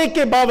 जानने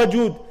के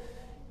बावजूद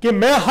कि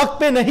मैं हक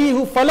पे नहीं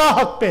हूं, फला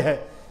हक पे है,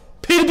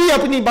 फिर भी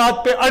अपनी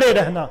बात पे अड़े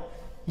रहना,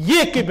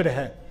 ये किब्र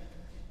है.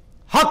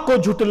 हक को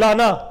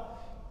झुटलाना,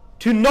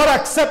 to not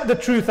accept the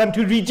truth and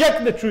to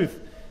reject the truth,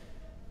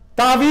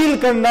 तावील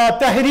करना,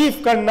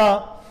 तहरीफ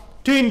करना,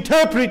 to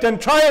interpret and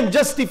try and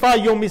justify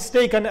your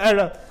mistake and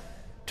error,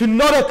 to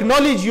not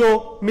acknowledge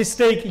your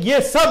mistake,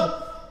 ये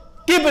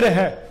सब किब्र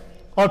है.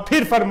 और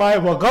फिर फरमाए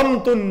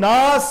वगमतुन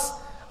नास,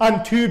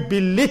 and to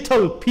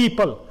belittle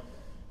people,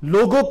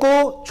 लोगों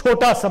को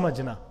छोटा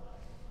समझना.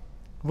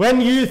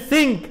 When you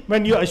think,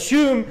 when you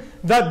assume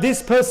that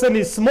this person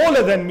is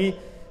smaller than me,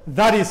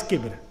 that is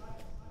kibr.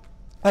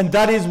 And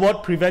that is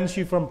what prevents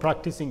you from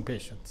practicing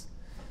patience.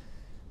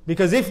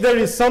 Because if there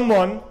is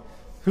someone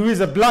who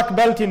is a black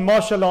belt in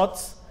martial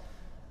arts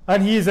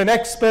and he is an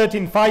expert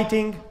in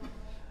fighting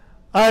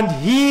and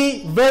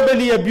he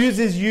verbally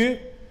abuses you,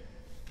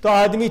 तो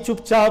आदमी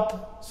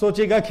चुपचाप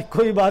सोचेगा कि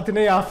कोई बात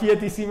नहीं,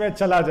 आफियत इसी में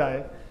चला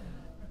जाए,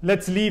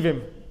 let's leave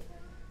him.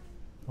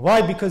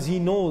 Why? Because he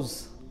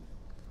knows.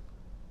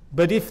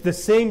 But if the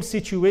same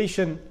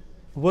situation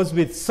was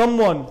with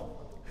someone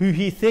who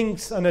he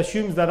thinks and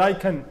assumes that I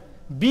can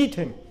beat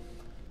him,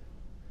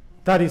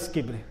 that is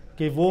किब्र,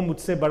 कि वो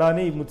मुझसे बड़ा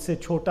नहीं, मुझसे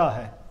छोटा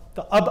है,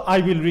 तो अब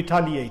I will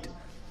retaliate,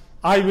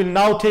 I will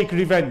now take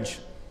revenge.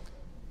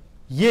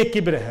 ये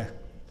किब्र है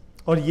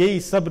और यही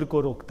सब्र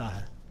को रोकता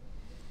है।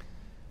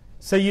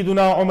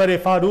 सैयदुना उमर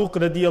फारूक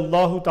रदी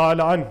अल्लाह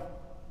ताला अन्हु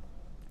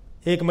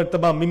एक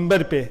मर्तबा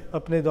मिंबर पे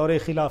अपने दौरे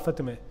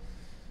खिलाफत में,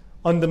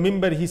 on the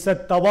मिंबर he said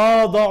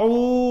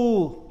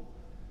तवादउ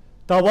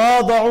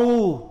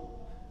तवादउ,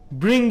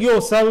 bring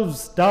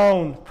yourselves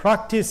down,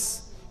 practice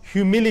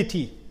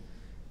humility,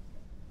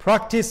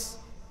 practice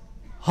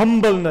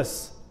humbleness,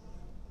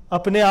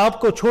 अपने आप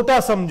को छोटा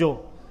समझो।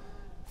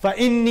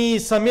 फ़इन्नी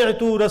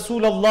समिअतु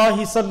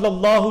रसूलल्लाह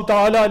सल्लल्लाहु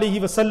तआला अलैहि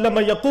वसल्लम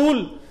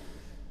यक़ूल,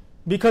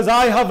 because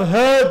I have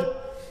heard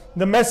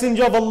the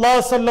messenger of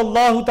Allah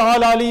sallallahu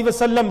ta'ala alayhi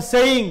wasallam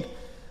saying,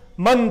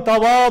 man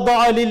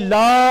tawada'a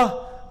lillah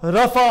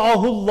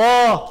rafa'ahu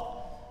Allah,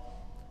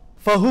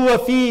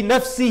 fahuwa fi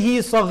nafsihi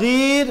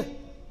saghir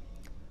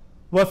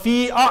wa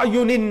fi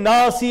a'yunin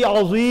nasi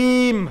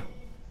azim.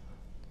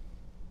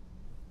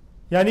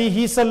 Yani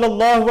he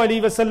sallallahu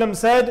alayhi wasallam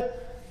said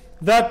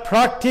that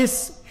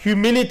practice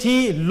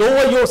humility,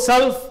 lower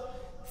yourself,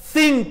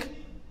 think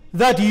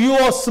that you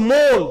are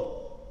small,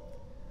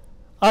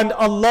 and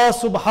Allah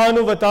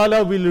subhanahu wa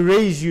ta'ala will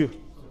raise you.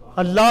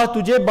 Allah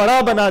tujhe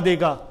bada bana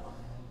dega.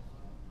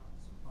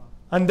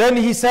 And then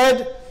he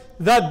said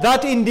that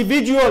that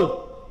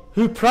individual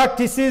who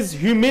practices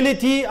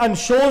humility and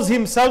shows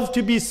himself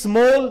to be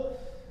small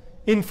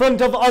in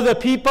front of other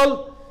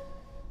people,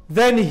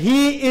 then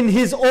he in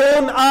his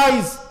own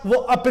eyes,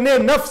 wo apne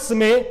nafs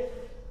mein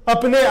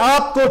apne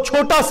aap ko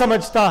chota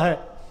samajhta hai,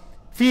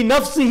 fi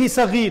nafsihi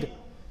saghir,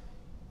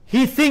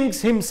 he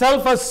thinks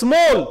himself as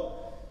small.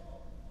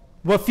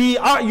 وَفِي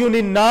أَعْيُنِ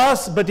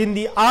النَّاسِ, but in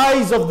the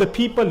eyes of the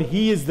people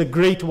he is the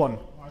great one,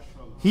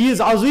 he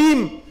is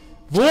azim,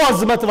 वो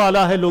अजमत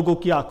वाला है लोगों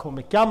की आंखों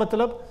में। क्या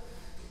मतलब?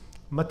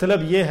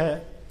 मतलब ये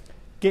है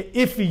कि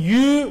if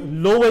you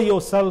lower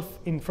yourself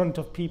in front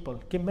of people,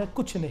 कि मैं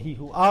कुछ नहीं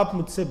हूँ, आप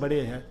मुझसे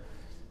बड़े हैं,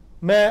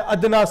 मैं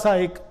अदना सा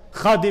एक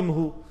खादिम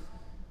हूँ,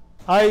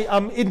 I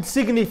am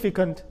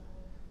insignificant,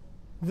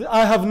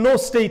 I have no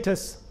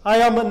status, I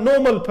am a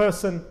normal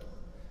person,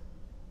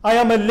 I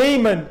am a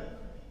layman,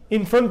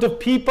 in front of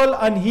people,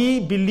 and he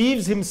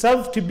believes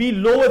himself to be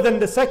lower than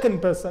the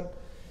second person,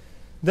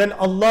 then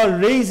Allah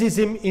raises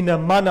him in a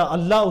manner,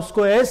 Allah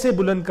उसको ऐसे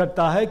बुलंद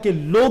करता है कि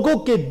लोगों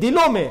के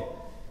दिलों में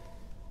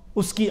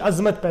उसकी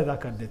अजमत पैदा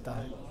कर देता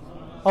है।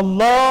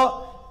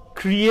 Allah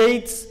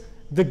creates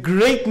the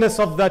greatness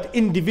of that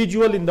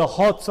individual in the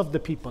hearts of the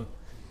people,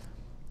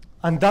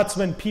 and that's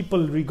when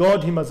people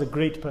regard him as a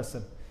great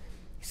person.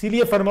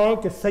 इसीलिए फरमाओ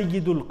कि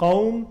सय्यदुल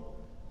कौम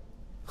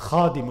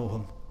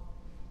खादिमुहुम,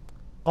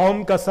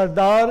 कौम का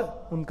सरदार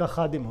उनका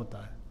खादिम होता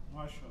है।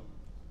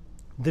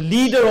 The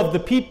leader of the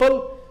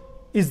people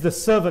is the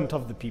servant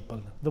of the people,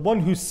 the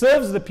one who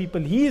serves the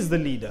people, he is the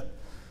leader.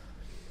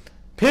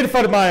 फिर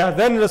फरमाया,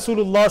 then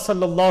Rasulullah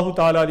sallallahu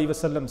ta'ala alaihi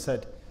wasallam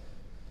said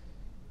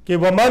कि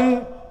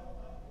वमन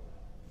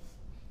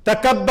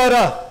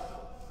तकब्बरा,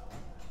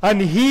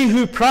 and he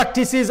who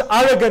practices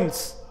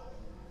arrogance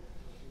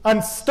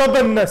and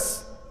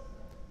stubbornness,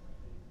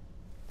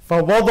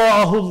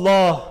 फवदअहु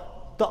अल्लाह,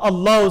 तो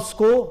अल्लाह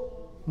उसको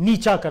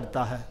नीचा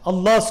करता है।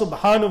 Allah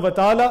subhanahu wa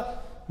ta'ala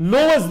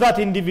lowers that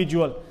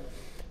individual.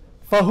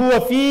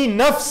 فَهُوَ فِي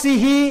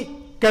نَفْسِهِ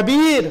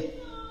kabir,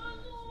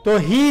 तो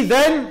he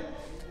then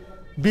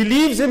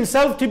believes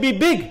himself to be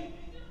big.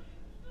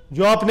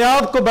 जो अपने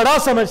आप को बड़ा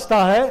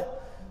समझता है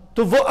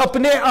तो वो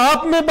अपने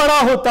आप में बड़ा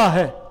होता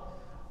है।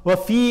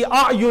 وَفِي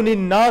أَعْيُنِ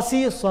النَّاسِ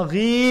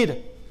صَغِيرٌ,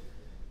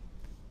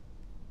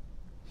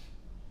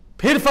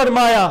 फिर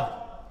फरमाया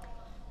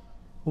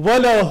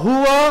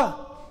وَلَهُوَ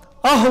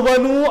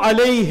अहवनु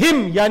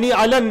अलैहिम, यानी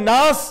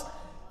अलन्नास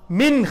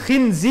मिन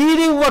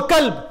खिंजीर व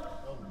कल्ब,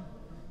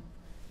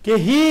 कि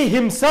he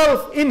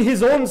himself, in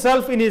his own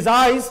self, in his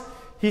eyes,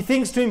 he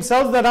thinks to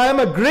himself that I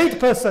am a great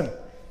person.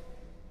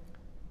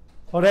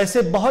 और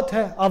ऐसे बहुत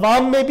है,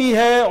 अवाम में भी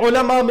है,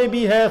 उलमा में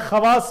भी है,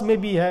 खवास में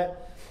भी है,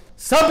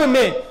 सब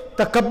में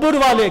तकब्बुर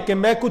वाले कि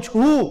मैं कुछ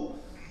हूँ,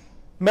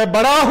 मैं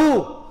बड़ा हूँ,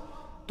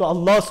 तो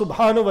अल्लाह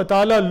सुब्हानहु व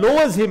तआला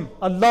लोअर्स हिम,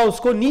 अल्लाह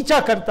उसको नीचा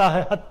करता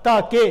है, हत्ता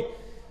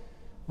के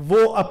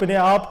वो अपने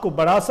आप को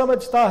बड़ा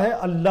समझता है,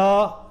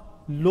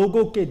 अल्लाह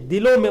लोगों के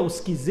दिलों में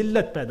उसकी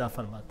जिल्लत पैदा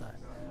फरमाता है।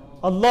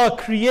 अल्लाह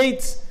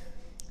creates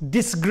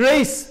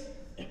disgrace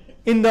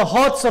in the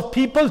hearts of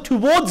people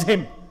towards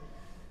him.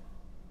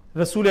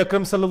 रसूल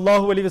अकरम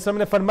सल्लल्लाहु अलैहि वसल्लम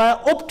ने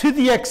फरमाया, up to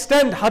the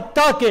extent,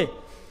 हत्ता के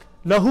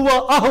लहुआ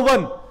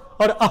अहवन,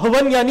 और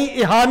अहवन यानी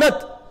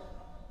इहानत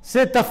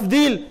से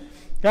तफदील,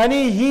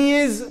 यानी he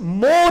is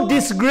more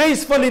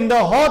disgraceful in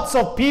the hearts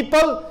of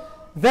people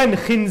than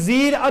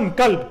खिंजीर and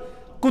कल्ब,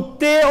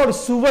 कुत्ते और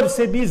सुवर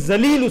से भी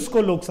जलील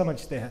उसको लोग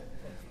समझते हैं।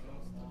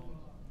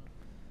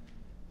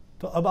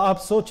 तो अब आप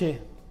सोचें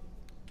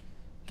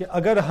कि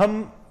अगर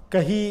हम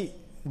कहीं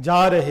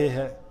जा रहे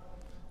हैं,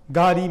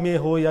 गाड़ी में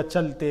हो या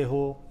चलते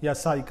हो या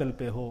साइकिल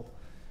पे हो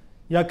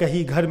या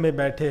कहीं घर में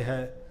बैठे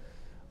हैं,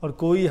 और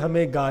कोई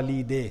हमें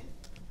गाली दे,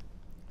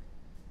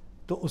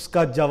 तो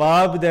उसका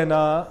जवाब देना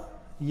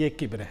ये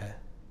किब्र है।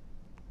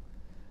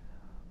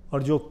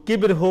 और जो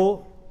किब्र हो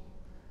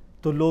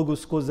तो लोग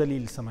उसको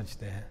जलील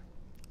समझते हैं।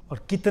 और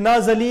कितना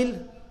जलील,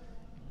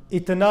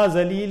 इतना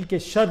जलील कि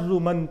शर्रु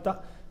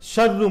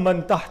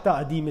मन तहता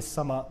अदीम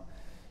इस्समा,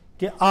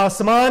 कि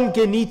आसमान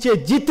के नीचे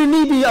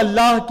जितनी भी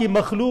अल्लाह की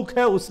मखलूक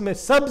है उसमें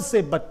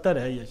सबसे बदतर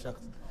है ये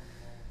शख्स।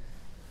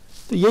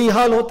 तो यही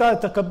हाल होता है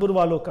तकब्बुर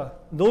वालों का।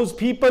 Those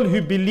people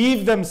who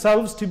believe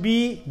themselves to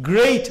be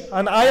great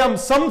and I am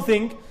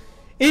something,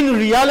 in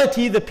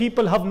reality the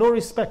people have no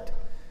respect.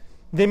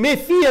 They may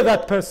fear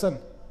that person.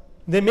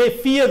 They may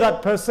fear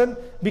that person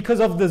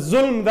because of the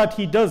zulm that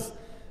he does.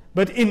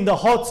 But in the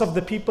hearts of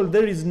the people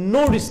there is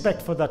no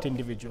respect for that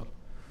individual.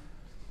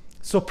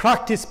 So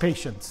practice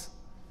patience.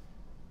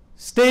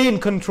 Stay in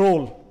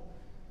control.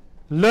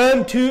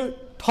 Learn to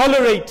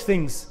tolerate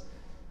things.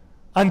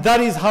 And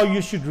that is how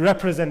you should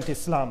represent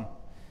Islam.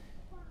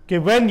 Okay,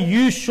 when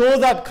you show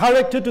that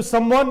character to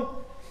someone,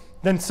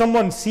 then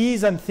someone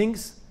sees and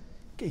thinks,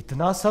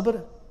 itna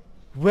sabr,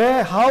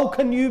 how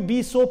can you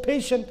be so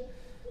patient?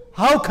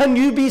 How can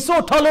you be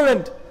so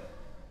tolerant?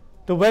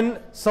 So when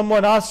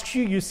someone asks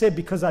you, you say,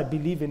 because I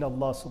believe in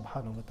Allah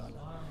subhanahu wa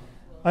ta'ala.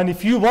 And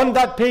if you want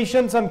that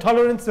patience and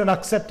tolerance, then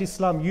accept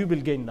Islam, you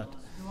will gain that.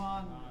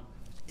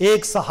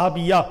 Ek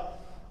sahabiya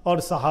or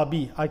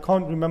sahabi, I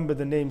can't remember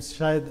the names,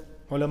 shayad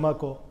ulama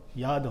ko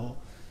yaad ho,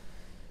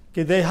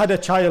 कि they had a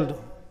child,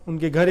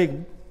 उनके घर एक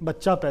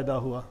बच्चा पैदा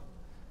हुआ,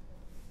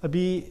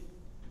 अभी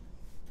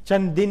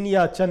चंद दिन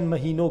या चंद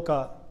महीनों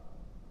का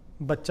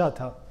बच्चा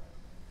था,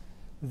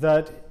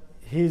 that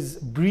his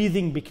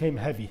breathing became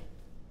heavy,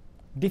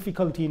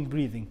 difficulty in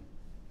breathing,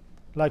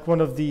 like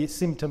one of the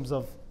symptoms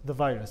of the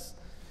virus.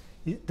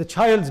 The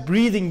child's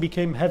breathing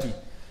became heavy.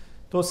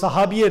 तो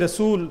sahabi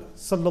Rasul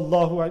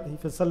sallallahu alaihi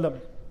wasallam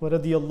wa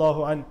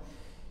radiyallahu an,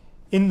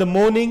 in the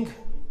morning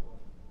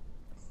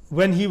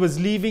when he was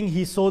leaving,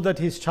 he saw that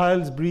his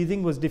child's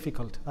breathing was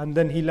difficult, and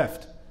then he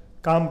left.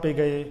 Kaam pe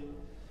gaye,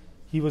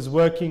 he was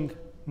working,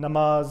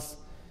 namaz,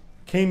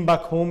 came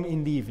back home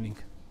in the evening.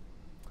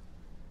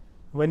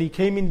 When he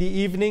came in the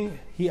evening,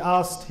 he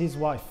asked his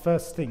wife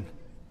first thing,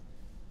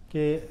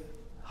 okay,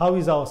 how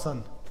is our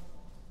son?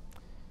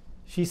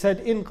 She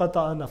said,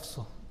 inqata'a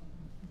nafsu,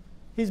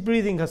 his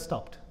breathing has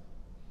stopped.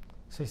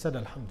 So he said,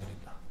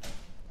 alhamdulillah.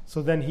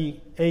 So then he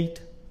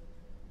ate,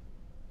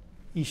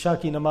 Isha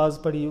की नमाज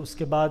पढ़ी,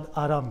 उसके बाद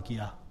आराम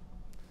किया.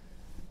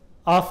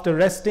 After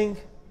resting,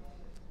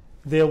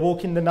 they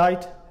awoke in the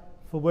night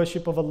for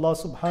worship of Allah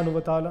subhanahu wa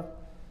ta'ala.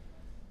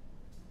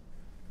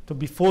 So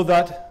before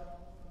that,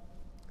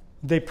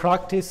 they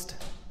practiced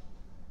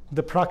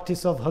the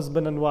practice of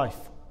husband and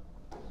wife.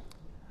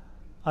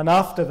 And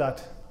after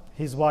that,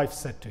 his wife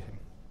said to him,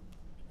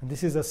 and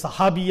this is a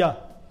sahabiya,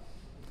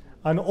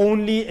 and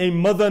only a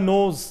mother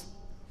knows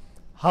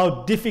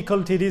how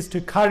difficult it is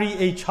to carry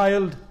a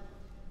child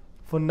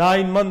for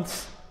 9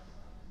 months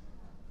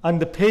and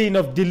the pain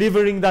of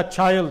delivering that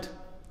child.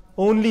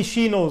 Only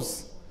she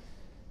knows.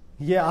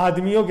 ये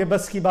आदमियों के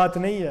बस की बात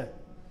नहीं है.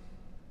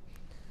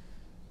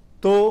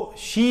 So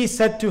she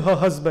said to her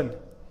husband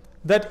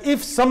that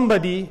if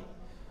somebody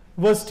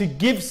was to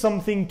give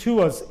something to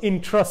us in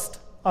trust,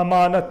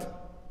 amana,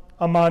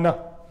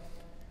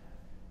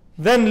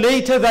 then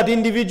later that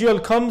individual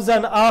comes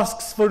and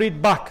asks for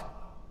it back,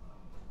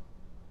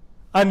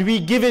 and we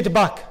give it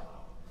back,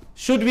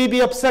 should we be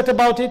upset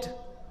about it?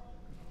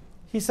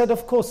 He said,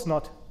 of course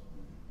not.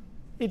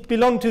 It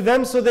belonged to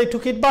them, so they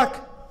took it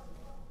back.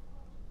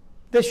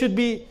 There should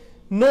be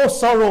no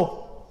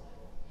sorrow.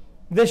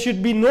 There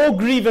should be no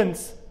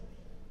grievance.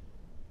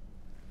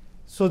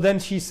 So then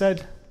she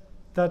said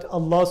that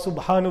Allah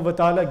subhanahu wa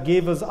ta'ala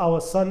gave us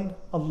our son.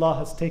 Allah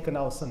has taken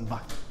our son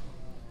back.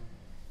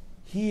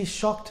 He is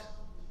shocked.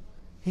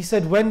 He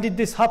said, when did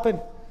this happen?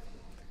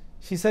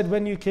 She said,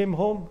 when you came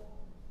home,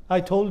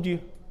 I told you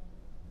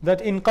that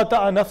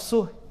inqata'a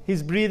nafsu,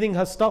 his breathing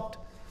has stopped.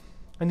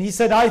 And he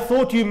said, I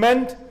thought you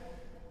meant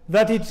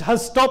that it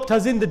has stopped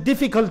as in the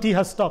difficulty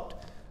has stopped.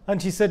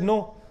 And she said,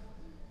 no,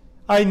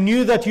 I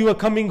knew that you were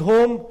coming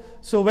home,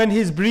 so when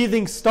his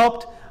breathing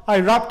stopped, I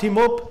wrapped him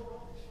up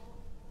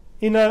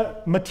in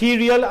a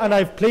material and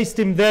I've placed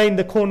him there in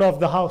the corner of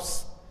the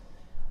house.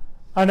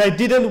 And I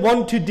didn't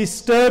want to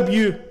disturb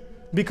you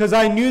because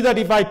I knew that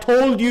if I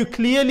told you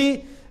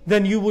clearly,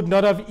 then you would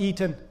not have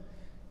eaten.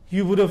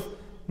 You would have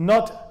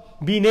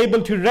not been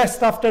able to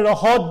rest after a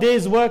hard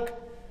day's work.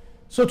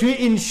 So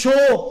to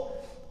ensure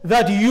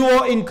that you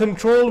are in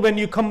control when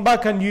you come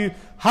back and you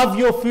have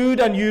your food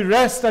and you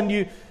rest and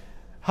you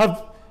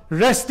have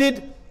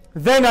rested,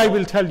 then I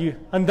will tell you.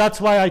 And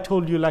that's why I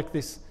told you like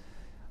this.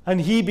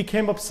 And he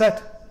became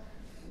upset.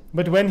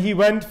 But when he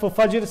went for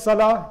Fajr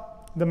Salah,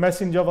 the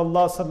Messenger of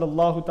Allah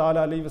sallallahu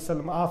ta'ala alayhi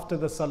wasallam, after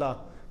the Salah,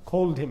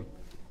 called him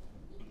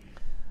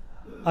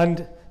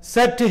and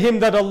said to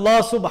him that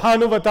Allah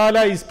subhanahu wa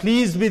ta'ala is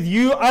pleased with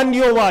you and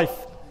your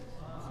wife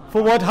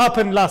for what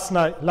happened last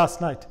night.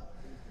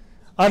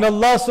 And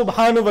Allah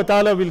subhanahu wa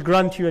ta'ala will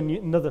grant you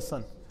another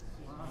son.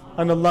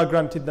 And Allah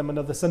granted them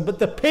another son. But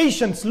the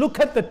patience, look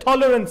at the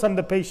tolerance and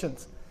the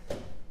patience.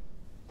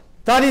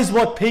 That is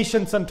what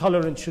patience and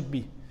tolerance should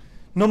be.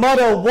 No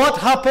matter what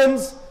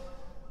happens,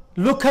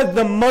 look at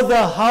the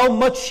mother, how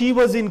much she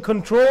was in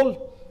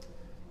control.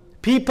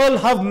 People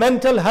have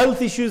mental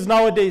health issues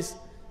nowadays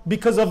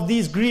because of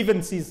these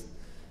grievances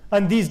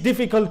and these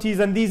difficulties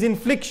and these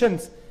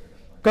inflictions.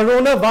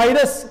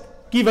 Coronavirus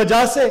ki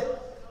wajah se,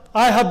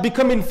 I have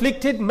become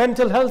inflicted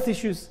mental health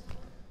issues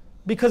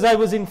because I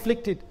was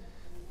inflicted.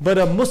 But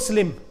a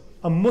Muslim,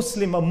 a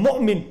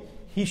mu'min,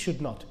 he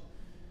should not.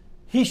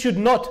 He should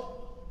not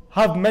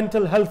have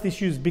mental health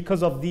issues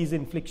because of these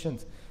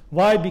inflictions.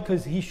 Why?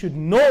 Because he should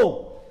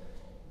know.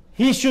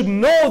 He should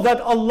know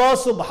that Allah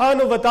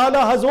subhanahu wa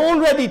ta'ala has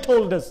already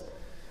told us.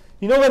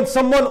 You know, when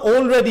someone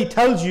already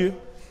tells you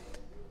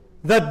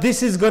that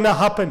this is going to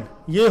happen,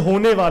 ye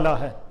hone wala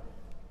hai,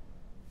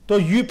 so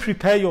you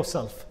prepare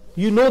yourself.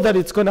 You know that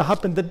it's going to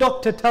happen. The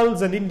doctor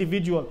tells an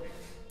individual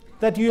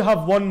that you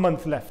have 1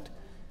 month left.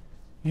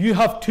 You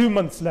have 2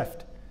 months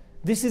left.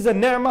 This is a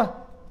ni'mah.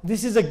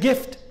 This is a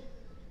gift.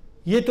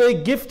 ये तो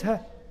एक gift है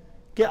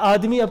कि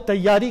आदमी अब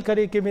तैयारी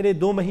करे कि मेरे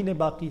 2 महीने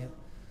बाकी है.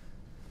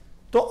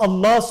 तो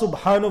अल्लाह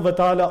सुब्हानहु व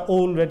तआला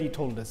already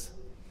told us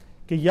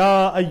कि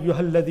या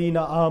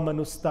अय्युहल्लज़ीना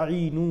आमनु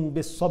इस्तईनु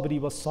बिस्सब्रि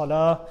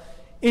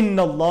वस्सलाह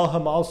इन्नल्लाहा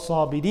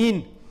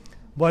मअस्साबिरीन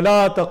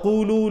वला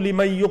तक़ूलू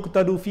लिमन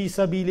युक़तलु फ़ी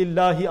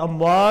सबीलिल्लाहि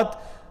अमवात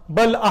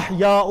बल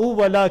अहयाउ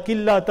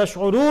वलाकिन ला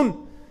तशउरून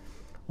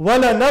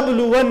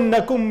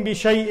वलनब्लुवन्नकुम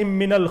बिशैइन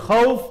मिनल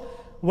खौफ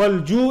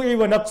वल्जूइ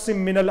व नक़्सिम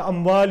मिनल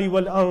अम्वालि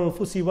वल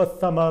अनफुसि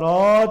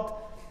वस्समरात.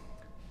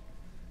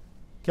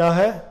 क्या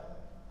है?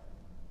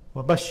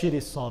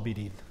 वबश्शिरिस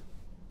साबिरीन.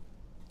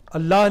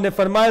 अल्लाह ने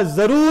फरमाया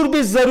जरूर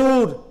भी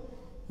जरूर,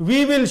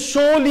 we will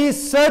surely,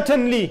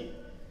 certainly,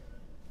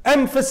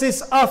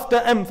 emphasis after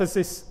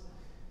emphasis,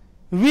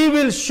 we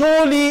will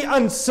surely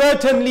and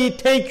certainly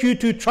take you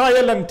to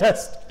trial and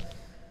test.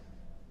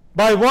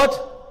 By what?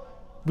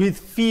 With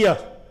fear,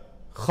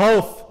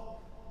 khawf,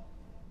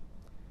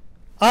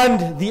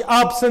 and the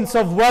absence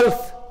of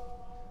wealth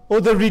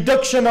or the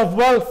reduction of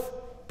wealth.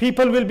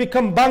 People will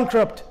become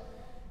bankrupt.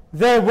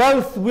 Their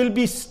wealth will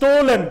be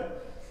stolen.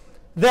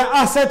 Their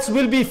assets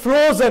will be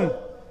frozen.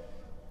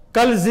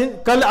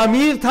 कल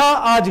अमीर था,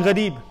 आज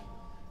गरीब.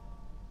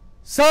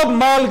 सब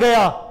माल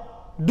गया,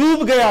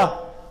 डूब गया.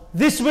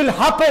 This will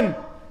happen.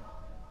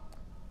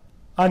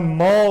 And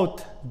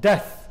maut,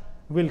 death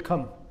will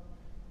come.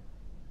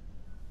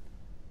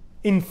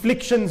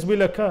 Inflictions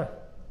will occur.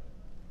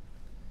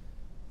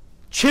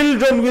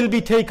 Children will be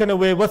taken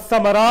away.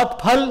 वस्समरात,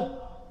 फल.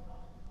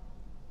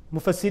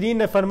 मुफस्सिरीन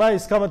ने फरमाया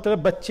इसका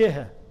मतलब बच्चे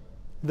हैं.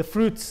 The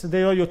fruits,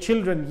 they are your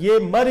children. ये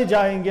मर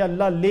जाएंगे,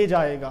 अल्लाह ले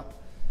जाएगा.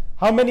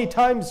 How many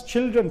times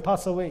children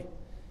pass away?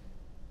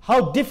 How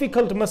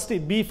difficult must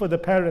it be for the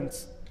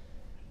parents?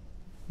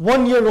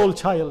 1-year-old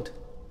child,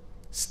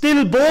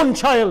 stillborn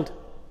child,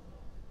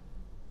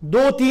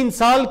 2-3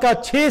 साल का,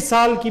 6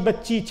 साल की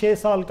बच्ची, 6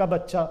 साल का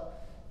बच्चा,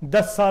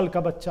 10 साल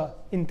का बच्चा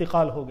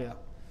इंतकाल हो गया.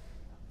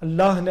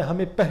 अल्लाह ने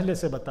हमें पहले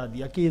से बता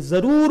दिया कि ये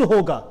जरूर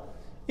होगा.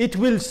 It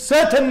will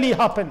certainly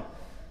happen.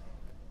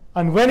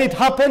 And when it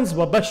happens,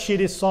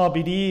 वबश्शिरिस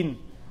साबिरीन.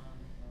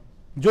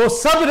 जो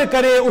सब्र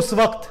करे उस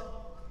वक्त,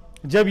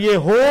 जब ये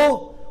हो,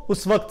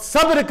 उस वक्त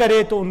सब्र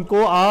करे तो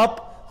उनको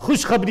आप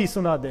खुशखबरी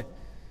सुना दे.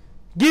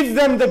 Give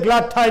them the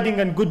glad tidings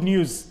and good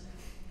news.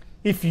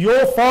 If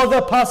your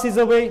father passes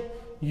away,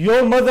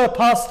 your mother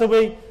passed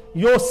away,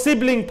 your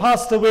sibling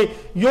passed away,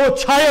 your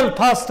child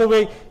passed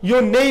away,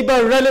 your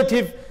neighbor,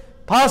 relative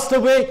passed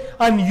away,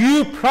 and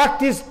you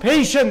practiced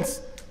patience,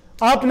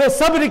 आपने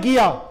सब्र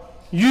किया,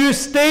 you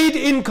stayed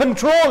in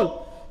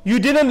control, you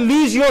didn't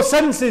lose your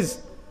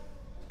senses,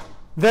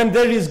 then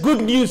there is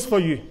good news for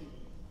you.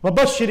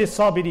 वबश्शिरिस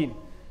साबिरीन.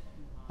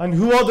 And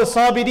who are the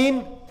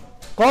sabirin?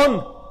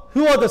 कौन?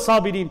 Who are the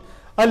sabirin?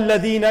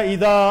 الذين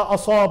إذا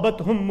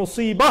أصابتهم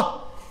مصيبة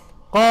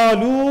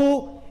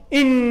قالوا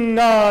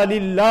إنا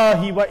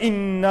لله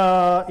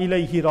وإنا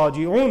إليه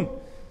راجعون.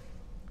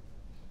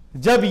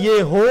 जब ये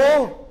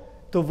हो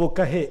तो वो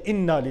कहे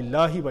इन्ना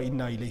लिल्लाहि व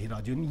इन्ना इलैहि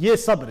राजिऊन. ये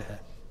सब्र है.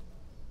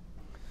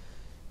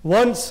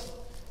 Once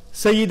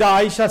सईदा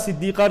आयशा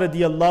सिद्दीक़ा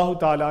रदियल्लाहु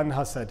ताला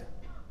अन्हा said,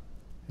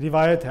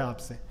 रिवायत है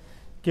आपसे,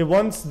 कि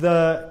once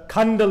the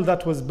candle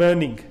that was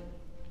burning,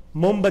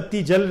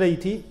 मोमबत्ती जल रही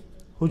थी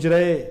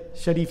हुजरे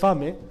शरीफा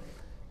में,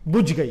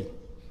 बुझ गई.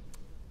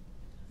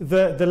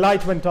 The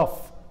light went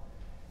off.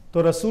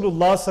 तो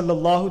रसूलुल्लाह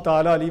सल्लल्लाहु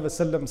ताला अलैहि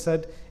वसल्लम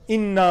said,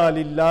 इन्ना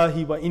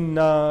लिल्लाहि व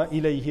इन्ना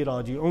इलैहि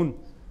राजिऊन.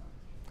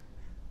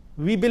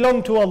 We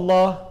belong to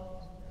Allah,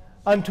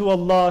 and to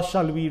Allah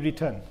shall we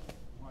return.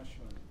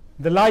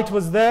 The light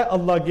was there,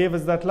 Allah gave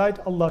us that light,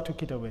 Allah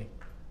took it away.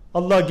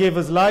 Allah gave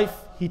us life,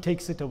 He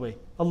takes it away.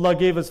 Allah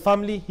gave us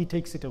family, He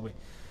takes it away.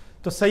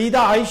 तो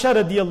सईदा आयशा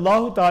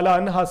रदियल्लाहु ताला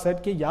अन्हा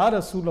said कि या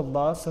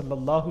रसूलल्लाह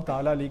सल्लल्लाहु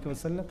ताला अलैहि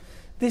वसल्लम,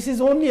 this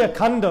is only a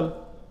candle.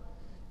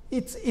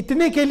 It's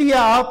इतने के लिए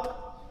आप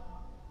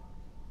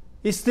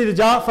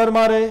इस्तिरजा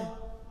फरमा रहे,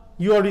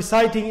 you are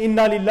reciting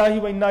inna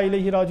lillahi wa inna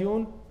ilayhi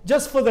raji'un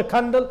just for the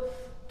candle.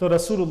 तो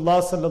रसूलुल्लाह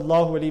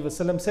सल्लल्लाहु अलैहि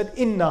वसल्लम said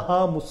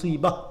innaha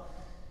musibah.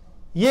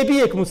 ये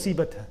भी एक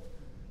मुसीबत है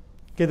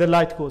कि the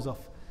light goes off.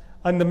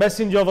 And the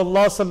Messenger of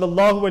Allah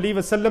sallallahu alaihi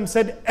wasallam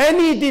said,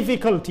 any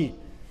difficulty,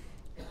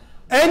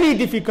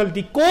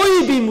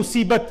 कोई भी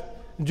मुसीबत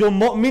जो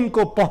मोमिन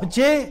को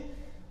पहुंचे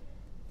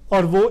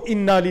और वो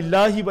इन्ना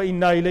लिल्लाहि व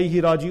इन्ना इलैहि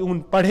राजिऊन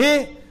पढ़े,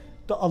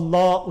 तो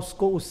अल्लाह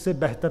उसको उससे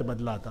बेहतर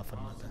बदला अता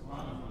फरमाता है।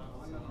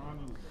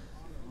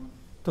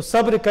 तो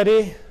सब्र करे।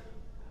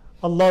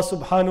 अल्लाह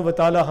सुब्हानहु व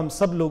तआला हम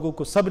सब लोगों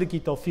को सब्र की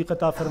तौफीक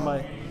अता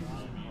फरमाए।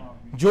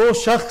 जो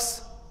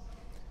शख्स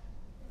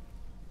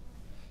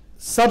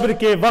सब्र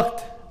के वक्त,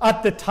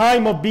 at the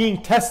time of being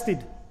tested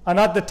and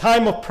at the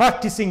time of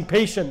practicing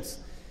patience,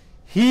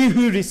 he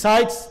who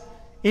recites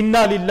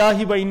inna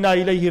lillahi wa inna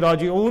ilayhi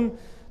raji'un,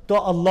 तो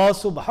अल्लाह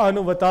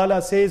सुब्हानहु व तआला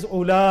says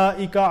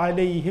उलाइका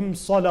अलैहिम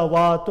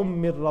सलावातुम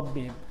मिर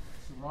रब्बिहिम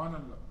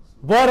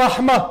व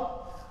रहमा,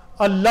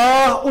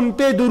 अल्लाह उन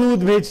पे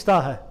दुरूद भेजता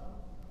है।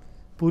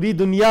 पूरी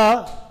दुनिया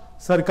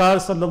सरकार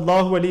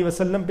सल्लल्लाहु अलैहि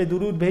वसल्लम पे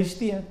दुरूद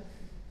भेजती है,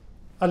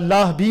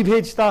 अल्लाह भी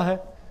भेजता है।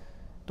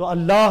 तो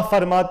अल्लाह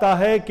फरमाता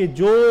है कि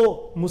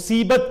जो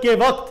मुसीबत के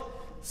वक्त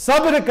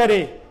सब्र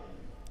करे,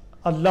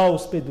 अल्लाह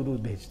उस पे दुरूद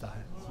भेजता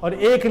है, और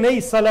एक नहीं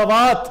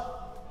सलावात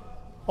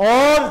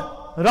और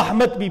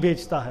रहमत भी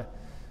भेजता है।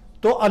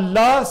 तो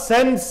अल्लाह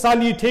sends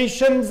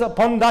salutations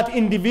upon that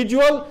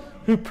individual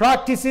who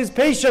practices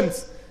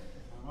patience।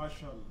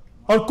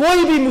 और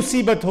कोई भी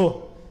मुसीबत हो,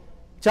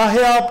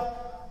 चाहे आप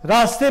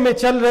रास्ते में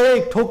चल रहे,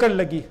 एक ठोकर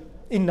लगी,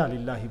 इन्ना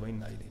लिल्लाहि व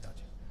इन्ना इलैहि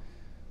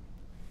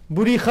राजिऊन,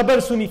 बुरी खबर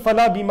सुनी,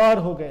 फला बीमार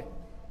हो गए।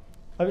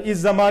 अब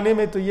इस जमाने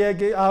में तो यह है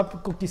कि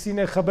आपको किसी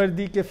ने खबर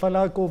दी कि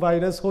फला को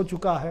वायरस हो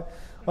चुका है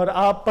और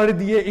आप पढ़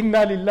दिए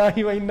इन्ना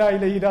लिल्लाहि व इन्ना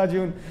इलैहि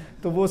राजिऊन,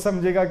 तो वो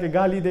समझेगा कि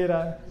गाली दे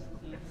रहा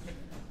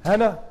है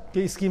ना,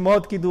 कि इसकी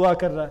मौत की दुआ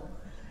कर रहा है।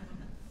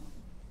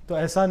 तो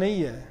ऐसा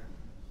नहीं है,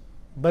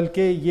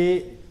 बल्कि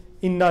ये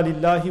इन्ना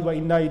लिल्लाहि व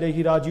इन्ना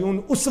इलैहि राजिऊन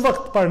उस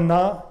वक्त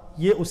पढ़ना,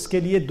 ये उसके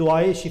लिए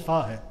दुआए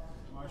शिफा है।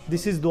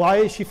 This is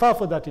दुआए Shifa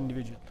for that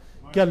individual,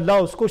 कि अल्लाह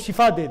उसको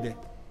शिफा दे दे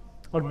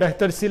और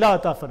बेहतर सिला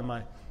अता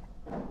फरमाए।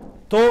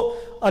 तो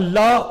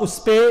अल्लाह उस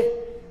पे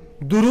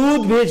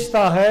दुरूद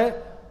भेजता है।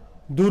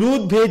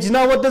 दुरूद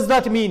भेजना, व्हाट डज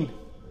दैट मीन?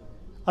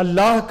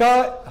 अल्लाह का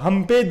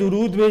हम पे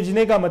दुरूद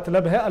भेजने का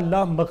मतलब है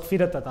अल्लाह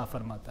मगफिरत अता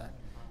फरमाता है,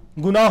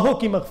 गुनाहों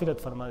की मगफिरत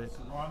फरमा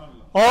देता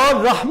है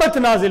और रहमत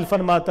नाजिल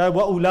फरमाता है।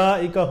 व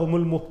उलाइका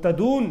हुमुल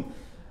मुहतदून,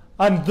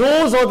 and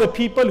those are the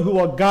people who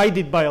are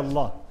guided by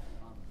अल्लाह।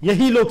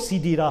 यही लोग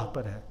सीधी राह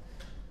पर है,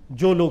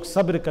 जो लोग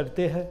सब्र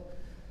करते हैं।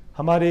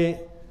 हमारे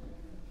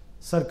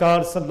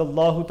सरकार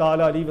सल्लल्लाहु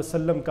ताला अलैहि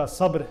वसल्लम का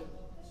सब्र,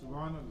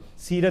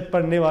 सीरत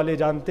पढ़ने वाले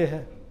जानते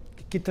हैं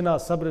कि कितना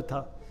सब्र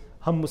था।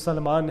 हम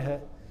मुसलमान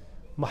हैं,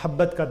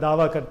 मोहब्बत का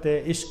दावा करते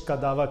हैं, इश्क का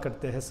दावा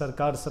करते हैं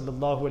सरकार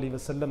सल्लल्लाहु अलैहि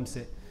वसल्लम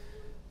से,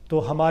 तो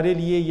हमारे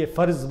लिए ये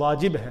फ़र्ज़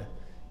वाजिब है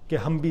कि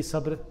हम भी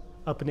सब्र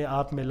अपने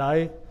आप में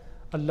लाए।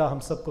 अल्लाह हम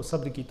सब को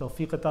सब्र की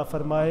तौफ़ीक़ अता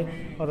फ़रमाए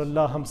और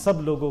अल्लाह हम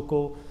सब लोगों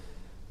को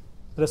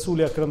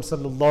रसूल अकरम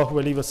सल्लल्लाहु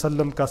अलैहि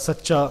वसल्लम का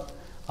सच्चा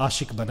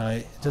आशिक बनाए।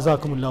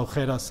 जज़ाकुमुल्लाहु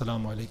खैरा।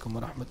 अस्सलामु अलैकुम व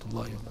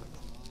रहमतुल्लाहि व बरकातुहू।